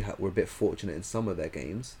 maybe we're a bit fortunate in some of their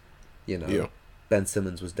games. Ben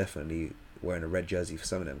Simmons was definitely wearing a red jersey for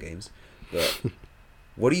some of them games. But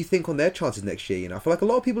what do you think on their chances next year? I feel like a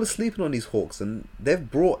lot of people are sleeping on these Hawks, and they've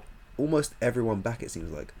brought almost everyone back, it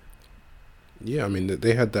seems like. Yeah, I mean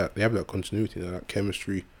they have that continuity, that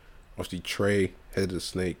chemistry obviously Trey, head of the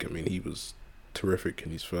snake. I mean, he was terrific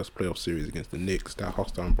in his first playoff series against the Knicks. That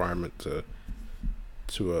hostile environment to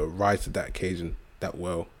rise to that occasion that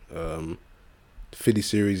well. The Philly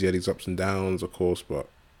series, he had his ups and downs, of course, but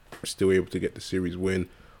still able to get the series win.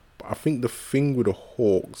 But I think the thing with the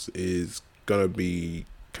Hawks is gonna be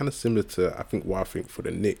kind of similar to what I think for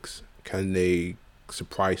the Knicks. Can they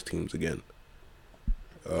surprise teams again?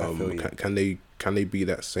 Can they be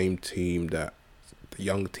that same team that the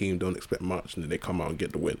young team don't expect much and then they come out and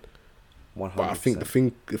get the win? 100%. But I think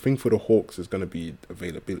the thing for the Hawks is going to be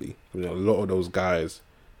availability. You know, a lot of those guys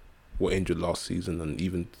were injured last season, and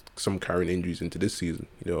even some carrying injuries into this season.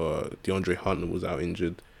 You know, DeAndre Hunter was out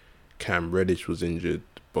injured, Cam Reddish was injured,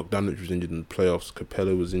 Bogdanovic was injured in the playoffs,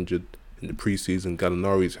 Capella was injured in the preseason,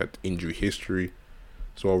 Gallinari's had injury history.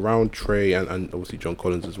 So around Trey and obviously John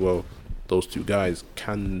Collins as well, those two guys,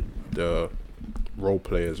 can the role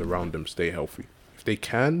players around them stay healthy? If they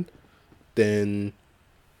can, then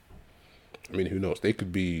I mean, who knows? They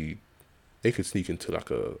could sneak into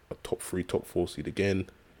like a top 3, top 4 seed again.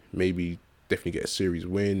 Maybe definitely get a series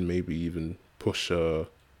win. Maybe even push a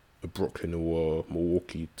Brooklyn or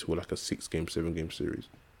Milwaukee to like a 6-game, 7-game series.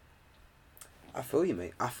 I feel you,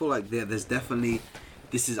 mate. I feel like there's definitely...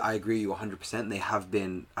 I agree with you 100%. They have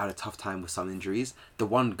been at a tough time with some injuries. The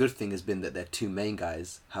one good thing has been that their 2 main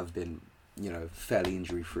guys have been, fairly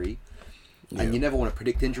injury-free. Yeah. And you never want to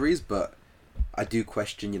predict injuries, but I do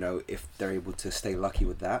question, if they're able to stay lucky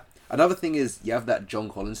with that. Another thing is you have that John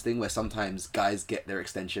Collins thing where sometimes guys get their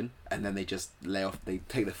extension and then they just they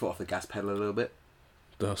take their foot off the gas pedal a little bit.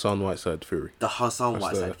 The Hassan Whiteside theory. The Hassan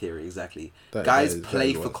Whiteside theory, exactly. Guys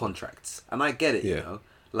play for contracts. And I get it,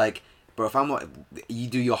 Like, bro, if you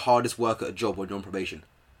do your hardest work at a job when you're on probation.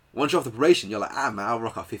 Once you're off the probation, you're like, man, I'll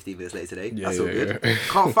rock out 15 minutes later today. That's all good. Yeah.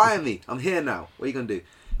 Can't fire me. I'm here now. What are you going to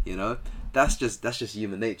do? That's just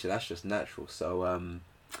human nature. That's just natural. So,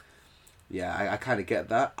 I kind of get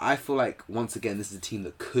that. I feel like, once again, this is a team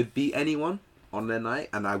that could beat anyone on their night,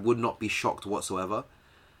 and I would not be shocked whatsoever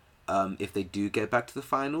if they do get back to the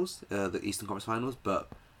finals, the Eastern Conference Finals. But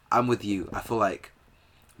I'm with you. I feel like,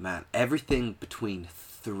 man, everything between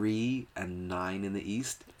 3 and 9 in the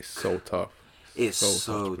East... It's so tough. It's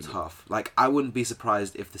so tough. Like, I wouldn't be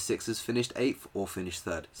surprised if the Sixers finished 8th or finished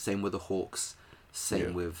 3rd. Same with the Hawks.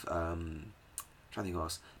 Same with... I'm trying to think of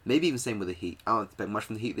else. Maybe even same with the Heat. I don't expect much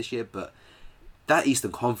from the Heat this year, but that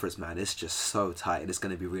Eastern Conference, man, it's just so tight. It's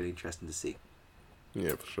going to be really interesting to see.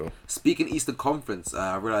 Yeah, for sure. Speaking Eastern Conference,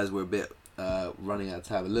 I realise we're a bit running out of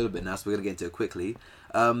time a little bit now, so we're going to get into it quickly.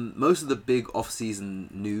 Most of the big off-season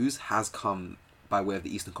news has come by way of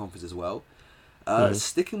the Eastern Conference as well.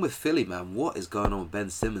 Sticking with Philly, man, what is going on with Ben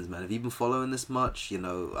Simmons, man? Have you been following this much?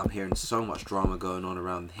 I'm hearing so much drama going on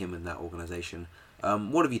around him and that organisation.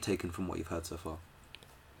 What have you taken from what you've heard so far?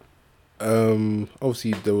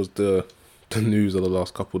 Obviously there was the news of the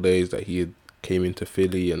last couple of days that he had came into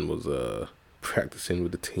Philly and was practicing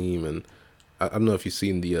with the team, and I don't know if you've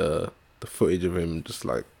seen the footage of him just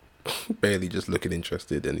like barely just looking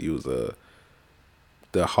interested, and he was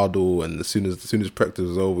the huddle, and as soon as practice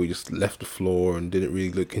was over, he just left the floor and didn't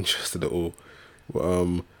really look interested at all.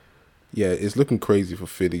 But, it's looking crazy for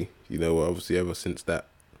Philly. Obviously ever since that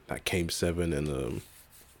Game 7 and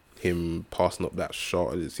him passing up that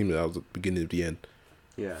shot, it seemed that was the beginning of the end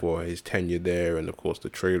for his tenure there, and of course the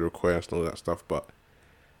trade request and all that stuff. But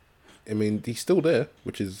I mean, he's still there,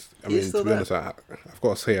 which is, to be honest, I've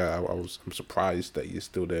got to say I'm surprised that he's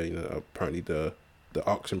still there. Apparently the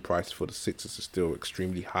auction price for the Sixers is still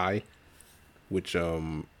extremely high, which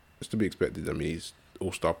is to be expected. I mean, he's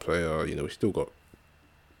all-star player. He's still got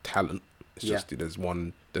talent. It's just there's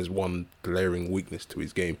one glaring weakness to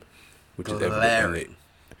his game, which is evident,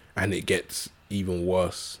 and it gets even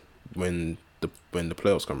worse when the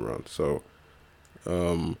playoffs come around. So,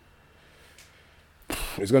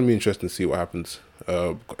 it's going to be interesting to see what happens,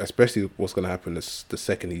 especially what's going to happen is the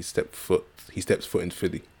second he steps foot in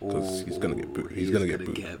Philly, because he's going to get booed. He's going to get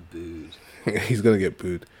booed. He's going to get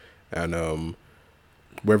booed, and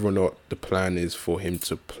whether or not the plan is for him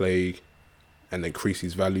to play and increase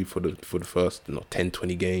his value for the first 10,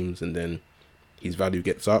 20 games, and then his value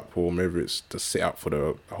gets up, or maybe it's to sit out for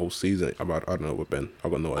the whole season. I don't know with Ben.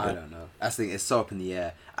 I've got no idea. I don't know. That's the thing. It's so up in the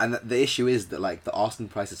air, and the issue is that the asking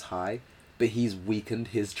price is high, but he's weakened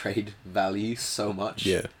his trade value so much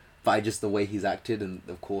by just the way he's acted, and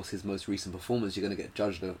of course his most recent performance. You're going to get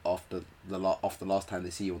judged off the last time they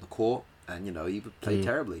see you on the court, and you played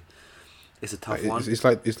terribly. It's a tough one. It's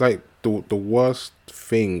like the worst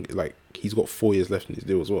thing. Like, he's got 4 years left in his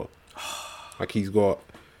deal as well. He's got.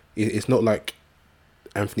 It's not like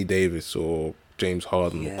Anthony Davis or James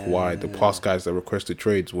Harden or Kawhi, the past guys that requested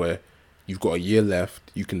trades, where you've got a year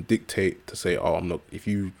left. You can dictate to say, "Oh, I'm not. If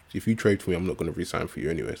you trade for me, I'm not going to resign for you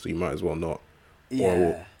anyway. So you might as well not." Or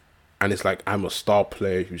Yeah. and it's like I'm a star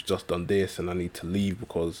player who's just done this, and I need to leave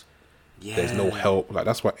because there's no Yeah. help. Like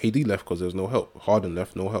that's why AD left because there's no help. Harden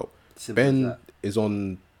left, no help. Simple as Ben that. is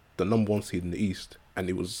on the number one seed in the East, and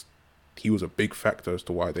he was a big factor as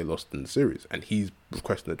to why they lost in the series, and he's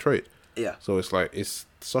requesting a trade. Yeah. So it's like it's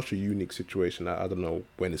such a unique situation that I don't know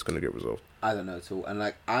when it's going to get resolved. I don't know at all. And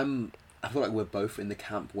like I feel like we're both in the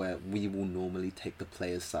camp where we will normally take the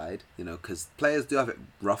players' side, you know, because players do have it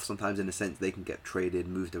rough sometimes in the sense they can get traded,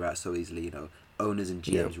 moved around so easily, you know. Owners and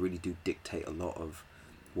GMs really do dictate a lot of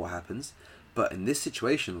what happens. But in this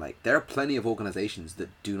situation, like, there are plenty of organizations that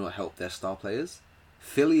do not help their star players.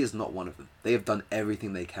 Philly is not one of them. They have done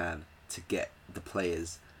everything they can to get the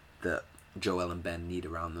players that Joel and Ben need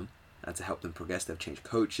around them and to help them progress. They've changed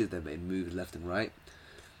coaches, they've made moves left and right.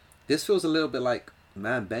 This feels a little bit like,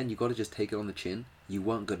 man, Ben, you got to just take it on the chin. You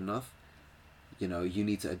weren't good enough. You know, you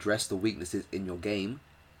need to address the weaknesses in your game.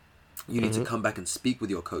 You need to come back and speak with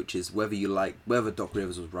your coaches, whether Doc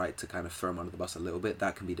Rivers was right to kind of throw him under the bus a little bit.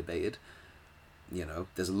 That can be debated. You know,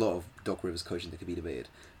 there's a lot of Doc Rivers coaching that can be debated.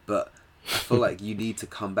 But I feel like you need to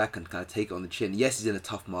come back and kind of take it on the chin. Yes, he's in a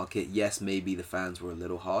tough market. Yes, maybe the fans were a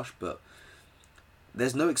little harsh, but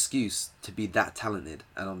there's no excuse to be that talented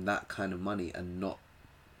and on that kind of money and not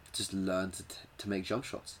just learn to make jump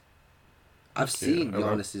shots. I've seen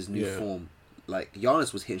Giannis's new form. Like,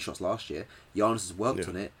 Giannis was hitting shots last year. Giannis has worked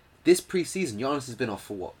on it. This preseason, Giannis has been off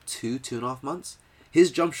for what, 2.5 months?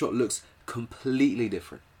 His jump shot looks completely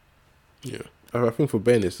different. Yeah, I think for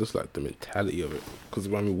Ben, it's just like the mentality of it. Because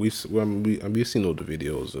I mean, we've seen all the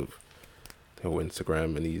videos of the whole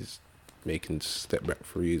Instagram, and he's making step back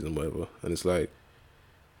threes and whatever, and it's like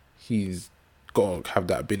he's got to have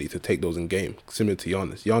that ability to take those in game, similar to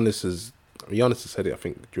Giannis. Giannis has said it, I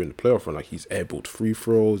think, during the playoff run, like he's airballed free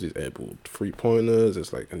throws, he's airballed 3-pointers.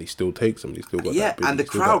 It's like, and he still takes them. He's still got that ability. And the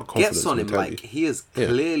crowd gets on him. Mentality. Like, he has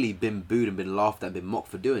clearly been booed and been laughed at and been mocked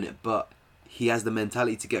for doing it, but he has the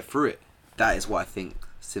mentality to get through it. That is what I think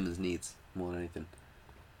Simmons needs more than anything.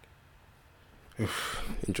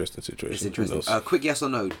 Interesting situation. It's interesting. Quick yes or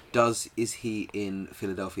no. Is he in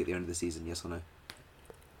Philadelphia at the end of the season? Yes or no?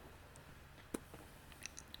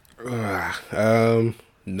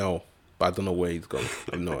 No. But I don't know where he's gone.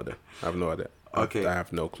 I have no idea. Okay. I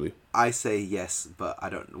have no clue. I say yes, but I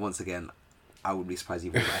don't. Once again, I wouldn't be surprised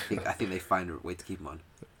either. I think they find a way to keep him on.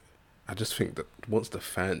 I just think that once the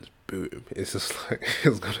fans boo him, it's just like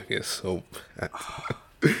it's gonna get so bad.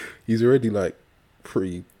 He's already like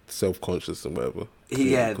pretty self-conscious and whatever.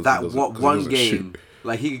 One game, shoot.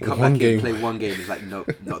 Like he could come back in and play one game. He's like,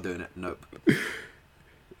 nope, not doing it. Nope.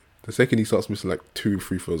 The second he starts missing like 2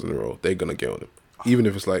 free throws in a row, they're gonna get on him. Even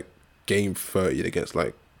if it's like game 30 against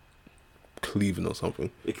like Cleveland or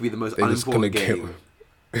something. It could be the most unimportant game.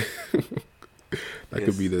 That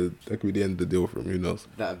could be the end of the deal for him. Who knows?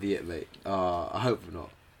 That'd be it, mate. I hope not.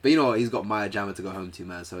 But you know what? He's got Maya Jama to go home to,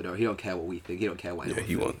 man. So he don't care what we think. He don't care what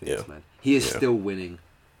anyone thinks, man. He is still winning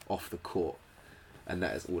off the court, and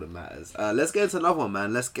that is all that matters. Let's get into another one,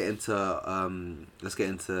 man. Let's get into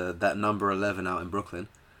that number 11 out in Brooklyn.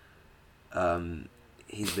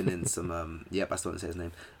 He's been in some. Yep, I still didn't say his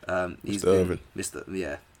name. He's been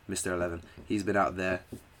Mr. 11. He's been out there,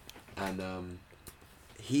 and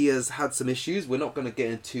he has had some issues. We're not going to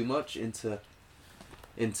get in too much into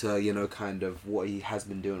you know, kind of what he has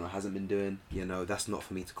been doing or hasn't been doing. You know, that's not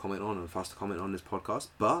for me to comment on and for us to comment on this podcast.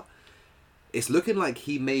 But it's looking like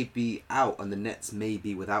he may be out and the Nets may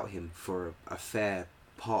be without him for a fair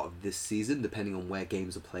part of this season, depending on where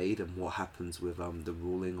games are played and what happens with the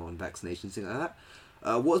ruling on vaccinations, things like that.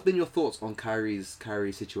 What's been your thoughts on Kyrie's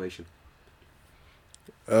situation?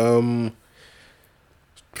 It's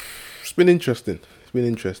been interesting.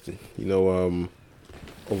 You know,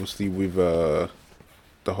 obviously with the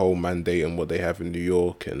whole mandate and what they have in New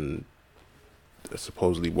York, and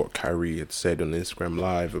supposedly what Kyrie had said on Instagram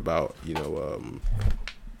Live about, you know,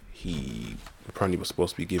 he apparently was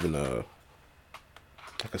supposed to be given a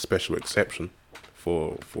special exception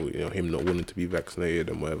for you know, him not wanting to be vaccinated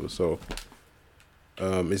and whatever. So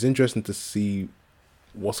it's interesting to see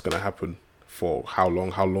what's going to happen for how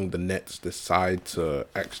long the Nets decide to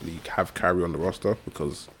actually have Kyrie on the roster,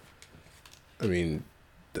 because I mean,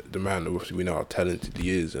 the man, obviously we know how talented he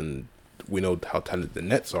is, and we know how talented the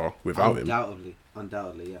Nets are without him.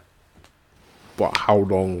 Undoubtedly, yeah. But how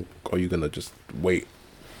long are you gonna just wait?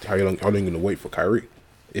 How long are you gonna wait for Kyrie?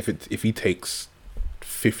 If he takes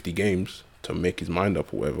 50 games to make his mind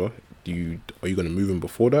up or whatever, are you gonna move him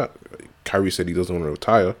before that? Kyrie said he doesn't want to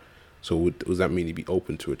retire, so does that mean he'd be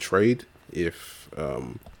open to a trade if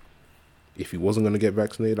if he wasn't going to get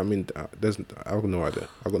vaccinated, I mean, I have no idea.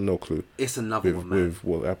 I've got no clue. It's another one, man. With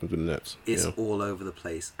what happens with the Nets. It's all over the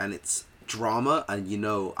place, and it's drama. And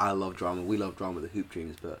I love drama. We love drama, the Hoop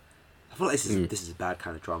Dreams. But I feel like this is a bad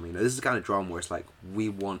kind of drama. This is the kind of drama where it's like we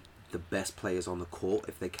want the best players on the court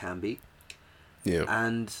if they can be. Yeah.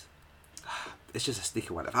 And it's just a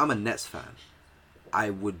sticky one. If I'm a Nets fan, I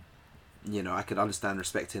would, I could understand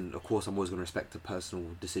respecting. Of course, I'm always going to respect the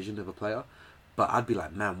personal decision of a player. But I'd be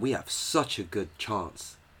like, man, we have such a good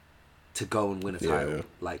chance to go and win a title. Yeah.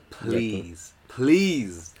 Like, please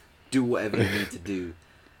do whatever you need to do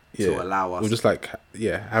to allow us. We're just like,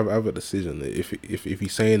 have a decision. If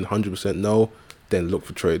he's saying 100% no, then look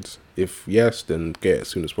for trades. If yes, then get it as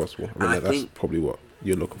soon as possible. I mean, that's probably what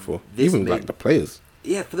you're looking for. Even like the players.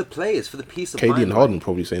 Yeah, for the players, for the peace of mind. KD and Harden like,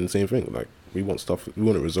 probably saying the same thing. Like, we want it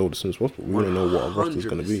resolved as soon as possible. We want to know what our roster is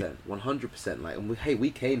going to be. 100%. Like, and we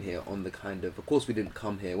came here on the kind of course, we didn't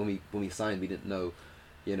come here when we signed. We didn't know,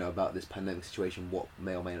 about this pandemic situation, what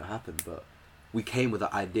may or may not happen. But we came with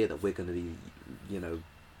the idea that we're going to be,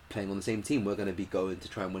 playing on the same team. We're going to be going to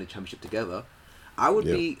try and win a championship together.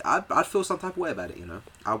 I'd feel some type of way about it.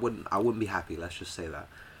 I wouldn't be happy. Let's just say that.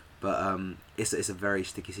 But it's a very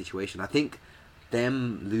sticky situation. I think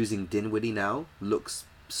them losing Dinwiddie now looks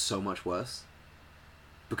so much worse,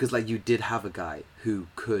 because like you did have a guy who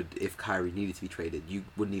could, if Kyrie needed to be traded, you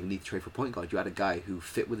wouldn't even need to trade for point guard. You had a guy who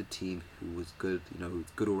fit with the team, who was good, who was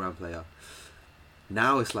a good all-round player.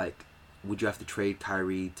 Now it's like, would you have to trade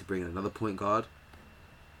Kyrie to bring in another point guard?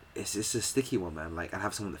 It's a sticky one, man. Like, and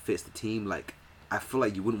have someone that fits the team. Like, I feel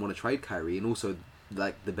like you wouldn't want to trade Kyrie, and also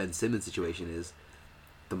like the Ben Simmons situation is,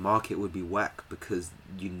 the market would be whack because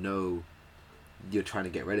you're trying to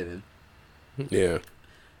get rid of him. Yeah.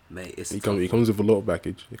 Mate, he comes with a lot of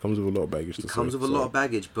baggage. He comes with a lot of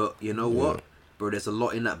baggage. But you know what, bro? There's a lot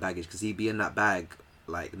in that baggage, because he'd be in that bag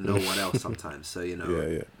like no one else sometimes. So you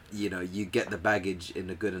get the baggage in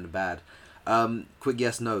the good and the bad. Quick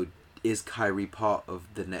yes, no. Is Kyrie part of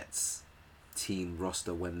the Nets team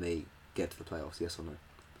roster when they get to the playoffs? Yes or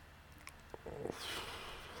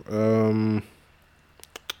no?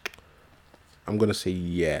 I'm gonna say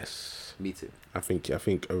yes. Me too. I think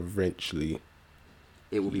eventually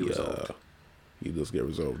it will be resolved. He does get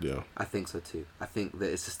resolved, yeah. I think so too. I think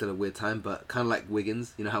that it's still a weird time, but kind of like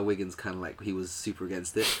Wiggins. You know how Wiggins kind of like, he was super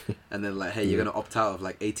against it, and then like, hey, you're gonna opt out of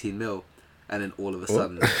like 18 mil, and then all of a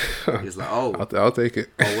sudden he's like, oh, I'll take it.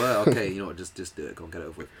 Oh well, okay, you know what? Just do it. Go and get it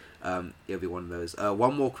over with. It'll be one of those.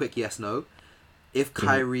 One more quick yes no. If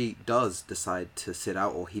Kyrie does decide to sit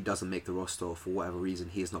out, or he doesn't make the roster, or for whatever reason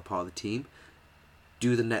he is not part of the team,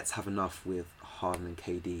 do the Nets have enough with Harden and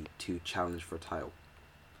KD to challenge for a title?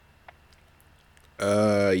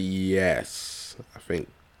 Yes. I think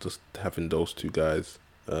just having those two guys,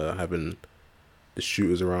 having the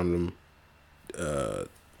shooters around them,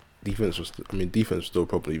 defense was still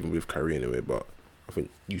probably even with Kyrie anyway, but I think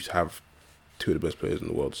you have two of the best players in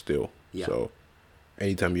the world still. Yeah. So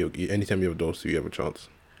anytime you have those two, you have a chance.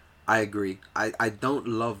 I agree. I don't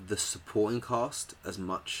love the supporting cast as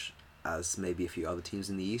much as maybe a few other teams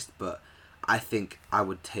in the East, but I think I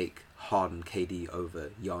would take Harden, KD over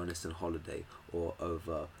Giannis and Holiday, or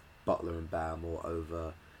over Butler and Bam, or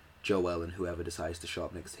over Joel and whoever decides to show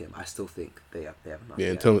up next to him. I still think they have enough. Yeah,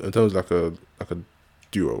 in terms like a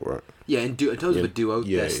duo, right? Yeah, in terms of a duo,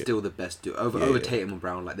 they're still the best duo. Over Tatum and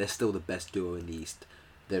Brown, like, they're still the best duo in the East.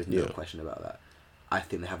 There's no question about that. I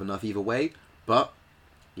think they have enough either way, but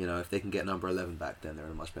if they can get number 11 back, then they're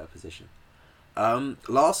in a much better position.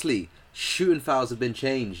 Lastly, shooting fouls have been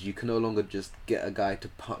changed. You can no longer just get a guy to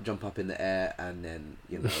jump up in the air and then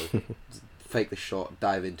fake the shot,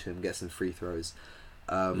 dive into him, get some free throws.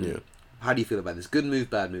 How do you feel about this? Good move,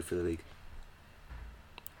 bad move for the league?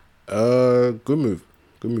 Good move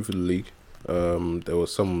for the league. There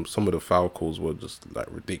was some of the foul calls were just like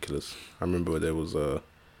ridiculous. I remember there was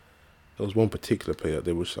one particular player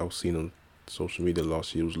I was seeing on social media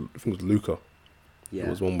last year. I think it was Luka. Yeah. It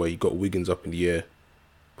was one where he got Wiggins up in the air,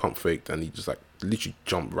 pump faked, and he just like literally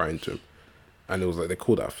jumped right into him. And it was like, they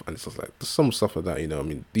called that, and it's just like, there's some stuff like that, I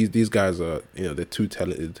mean, these guys are, they're too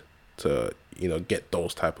talented to, get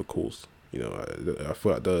those type of calls. I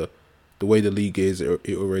feel like the way the league is,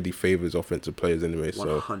 it already favors offensive players anyway.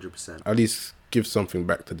 100%. So at least give something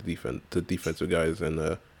back to the defensive guys, and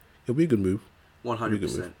it'll be a good move.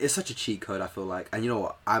 100%. It's such a cheat code, I feel like. And you know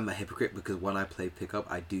what? I'm a hypocrite, because when I play pickup,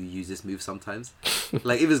 I do use this move sometimes.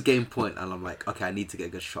 Like, if it's game point and I'm like, okay, I need to get a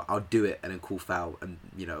good shot, I'll do it and then call foul and,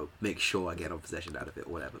 make sure I get on possession out of it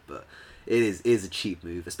or whatever. But it is a cheap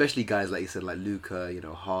move, especially guys like you said, like Luka,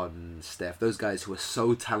 Harden, Steph, those guys who are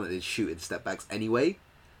so talented shooting step backs anyway.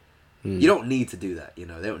 You don't need to do that, they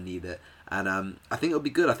don't need it. And I think it'll be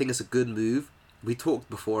good. I think it's a good move. We talked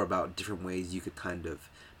before about different ways you could kind of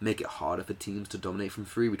make it harder for teams to dominate from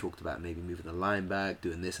three. We talked about maybe moving the line back,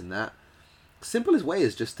 doing this and that. Simplest way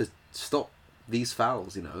is just to stop these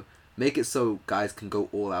fouls, you know. Make it so guys can go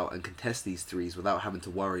all out and contest these threes without having to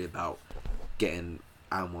worry about getting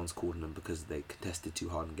and ones called on them because they contested too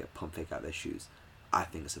hard and get pump fake out their shoes. I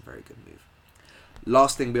think it's a very good move.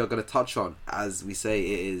 Last thing we are going to touch on, as we say,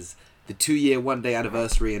 it is the 2-year, 1-day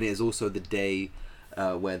anniversary, and it is also the day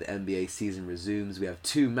where the NBA season resumes. We have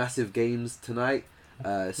 2 massive games tonight.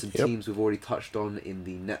 Some teams we've already touched on in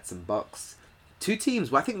the Nets and Bucks. 2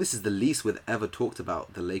 teams, well, I think this is the least we've ever talked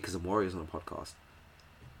about the Lakers and Warriors on a podcast.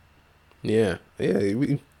 Yeah,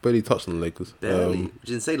 we barely touched on the Lakers. Barely. Which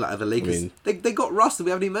is insane, like, the Lakers, I mean, they got rust and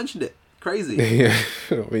we haven't even mentioned it. Crazy. Yeah,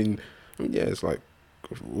 I mean, it's like,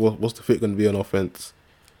 what's the fit going to be on offense?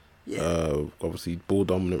 Yeah. Obviously, ball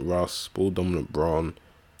dominant Russ, ball dominant Braun.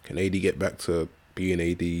 Can AD get back to being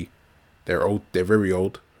AD? They're old. They're very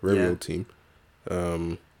old team. There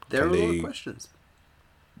are a lot of questions.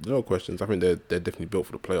 No questions. I think they're definitely built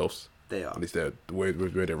for the playoffs. They are. At least they're the way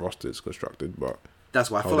their roster is constructed. But that's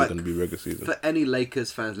why I feel like going to be regular season. For any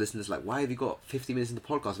Lakers fans listening, like, why have you got 50 minutes in the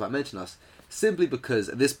podcast about mentioning us? Simply because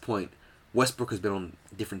at this point, Westbrook has been on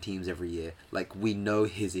different teams every year. Like, we know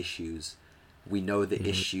his issues. We know the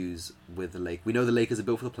issues with the Lakers. We know the Lakers are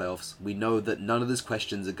built for the playoffs. We know that none of those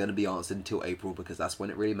questions are going to be answered until April because that's when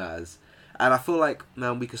it really matters. And I feel like,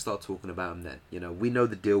 man, we can start talking about them then. You know, we know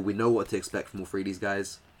the deal. We know what to expect from all 3 of these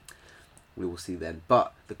guys. We will see then.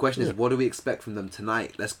 But the question is, what do we expect from them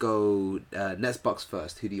tonight? Let's go Nets Bucks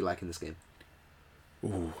first. Who do you like in this game?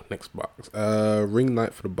 Ooh, Nets Bucks. Ring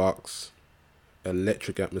night for the Bucks.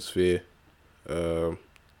 Electric atmosphere.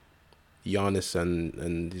 Giannis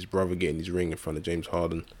and his brother getting his ring in front of James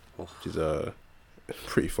Harden, which is a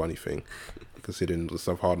pretty funny thing, considering the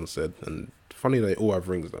stuff Harden said. And funny they all have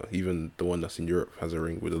rings though. Even the one that's in Europe has a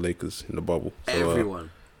ring with the Lakers in the bubble. So,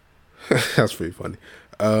 everyone. That's pretty funny.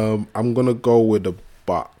 I'm gonna go with the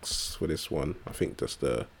Bucks for this one. I think that's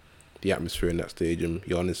the atmosphere in that stadium.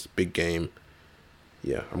 Giannis, big game.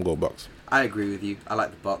 Yeah, I'm going Bucks. I agree with you. I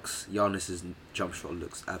like the Bucks. Giannis's jump shot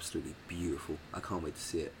looks absolutely beautiful. I can't wait to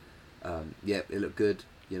see it. It looked good.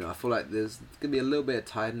 You know, I feel like there's gonna be a little bit of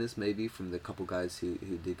tiredness maybe from the couple guys who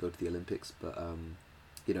did go to the Olympics, but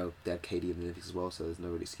you know, they had KD in the Olympics as well, so there's no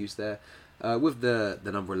real excuse there. With the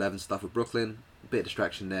number 11 stuff with Brooklyn, a bit of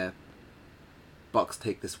distraction there. Bucks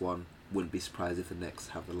take this one. Wouldn't be surprised if the Nets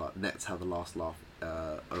have the last laugh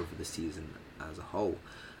over the season as a whole.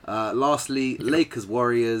 Lastly, Lakers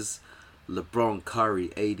Warriors, LeBron,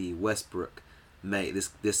 Curry, AD, Westbrook. Mate,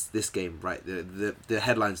 this game, right? The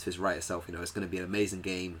headlines just write itself. You know, it's going to be an amazing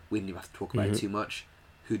game. We didn't even have to talk about it too much.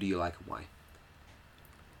 Who do you like and why?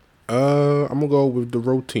 I'm gonna go with the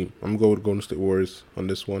road team. I'm gonna go with Golden State Warriors on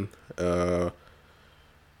this one. I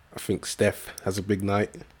think Steph has a big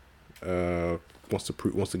night. Wants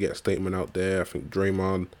to get a statement out there. I think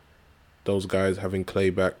Draymond, those guys having Clay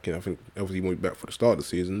back. You know, I think obviously he won't be back for the start of the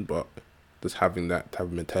season, but just having that type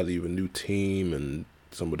of mentality of a new team and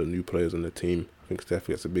some of the new players on the team. I think Steph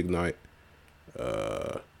gets a big night.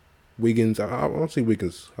 Wiggins, I won't say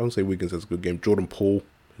Wiggins. I won't say Wiggins has a good game. Jordan Poole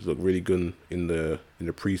has looked really good in the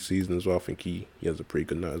preseason as well. I think he has a pretty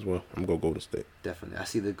good night as well. I'm gonna go Golden State. Definitely,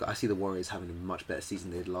 I see the Warriors having a much better season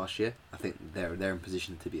than they did last year. I think they're in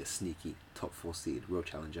position to be a sneaky top 4 seed, real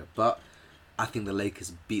challenger. But I think the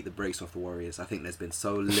Lakers beat the brakes off the Warriors. I think there's been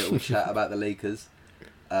so little chat about the Lakers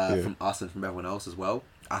from us and from everyone else as well.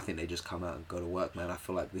 I think they just come out and go to work, man. I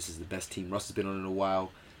feel like this is the best team Russ has been on in a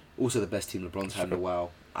while. Also the best team LeBron's had in a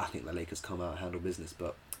while. I think the Lakers come out and handle business,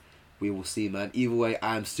 but we will see, man. Either way,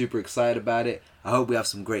 I am super excited about it. I hope we have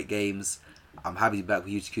some great games. I'm happy to be back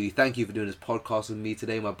with you, TQ. Thank you for doing this podcast with me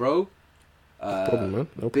today, my bro. No problem, man.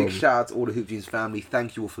 No big problem. shout out to all the Hoop Dreams family.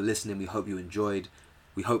 Thank you all for listening. We hope you enjoyed.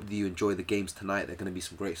 We hope that you enjoy the games tonight. They're going to be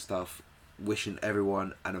some great stuff. Wishing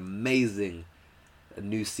everyone an amazing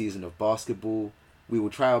new season of basketball. We will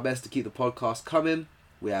try our best to keep the podcast coming.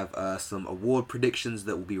 We have some award predictions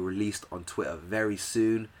that will be released on Twitter very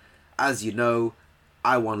soon. As you know,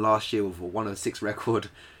 I won last year with a 106 record.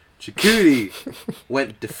 Chakudi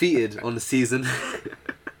went defeated on the season.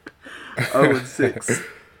 0-6.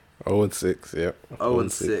 0-6, yeah.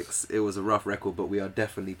 0-6. It was a rough record, but we are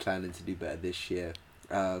definitely planning to do better this year.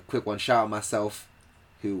 Quick one, shout out myself,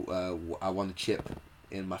 who I won the chip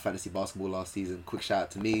in my fantasy basketball last season. Quick shout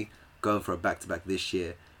out to me, going for a back-to-back this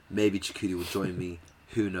year. Maybe Chakudi will join me.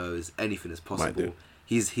 Who knows? Anything is possible.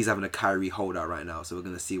 He's having a Kyrie holdout right now, so we're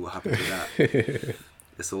going to see what happens with that.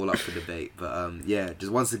 It's all up for debate. But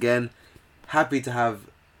just once again, happy to have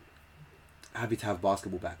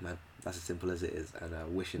basketball back, man. That's as simple as it is.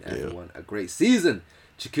 And wishing everyone a great season.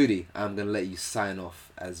 Chikudi, I'm going to let you sign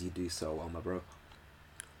off as you do so, my bro.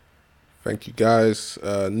 Thank you, guys.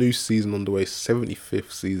 New season on the way,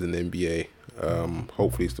 75th season NBA.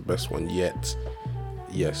 Hopefully it's the best one yet.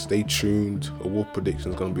 Yeah, stay tuned. Award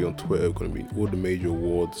predictions going to be on Twitter. Going to be all the major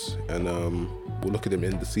awards. And we'll look at them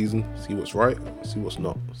in the season, see what's right, see what's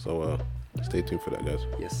not. So stay tuned for that, guys.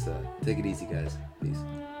 Yes, sir. Take it easy, guys. Peace.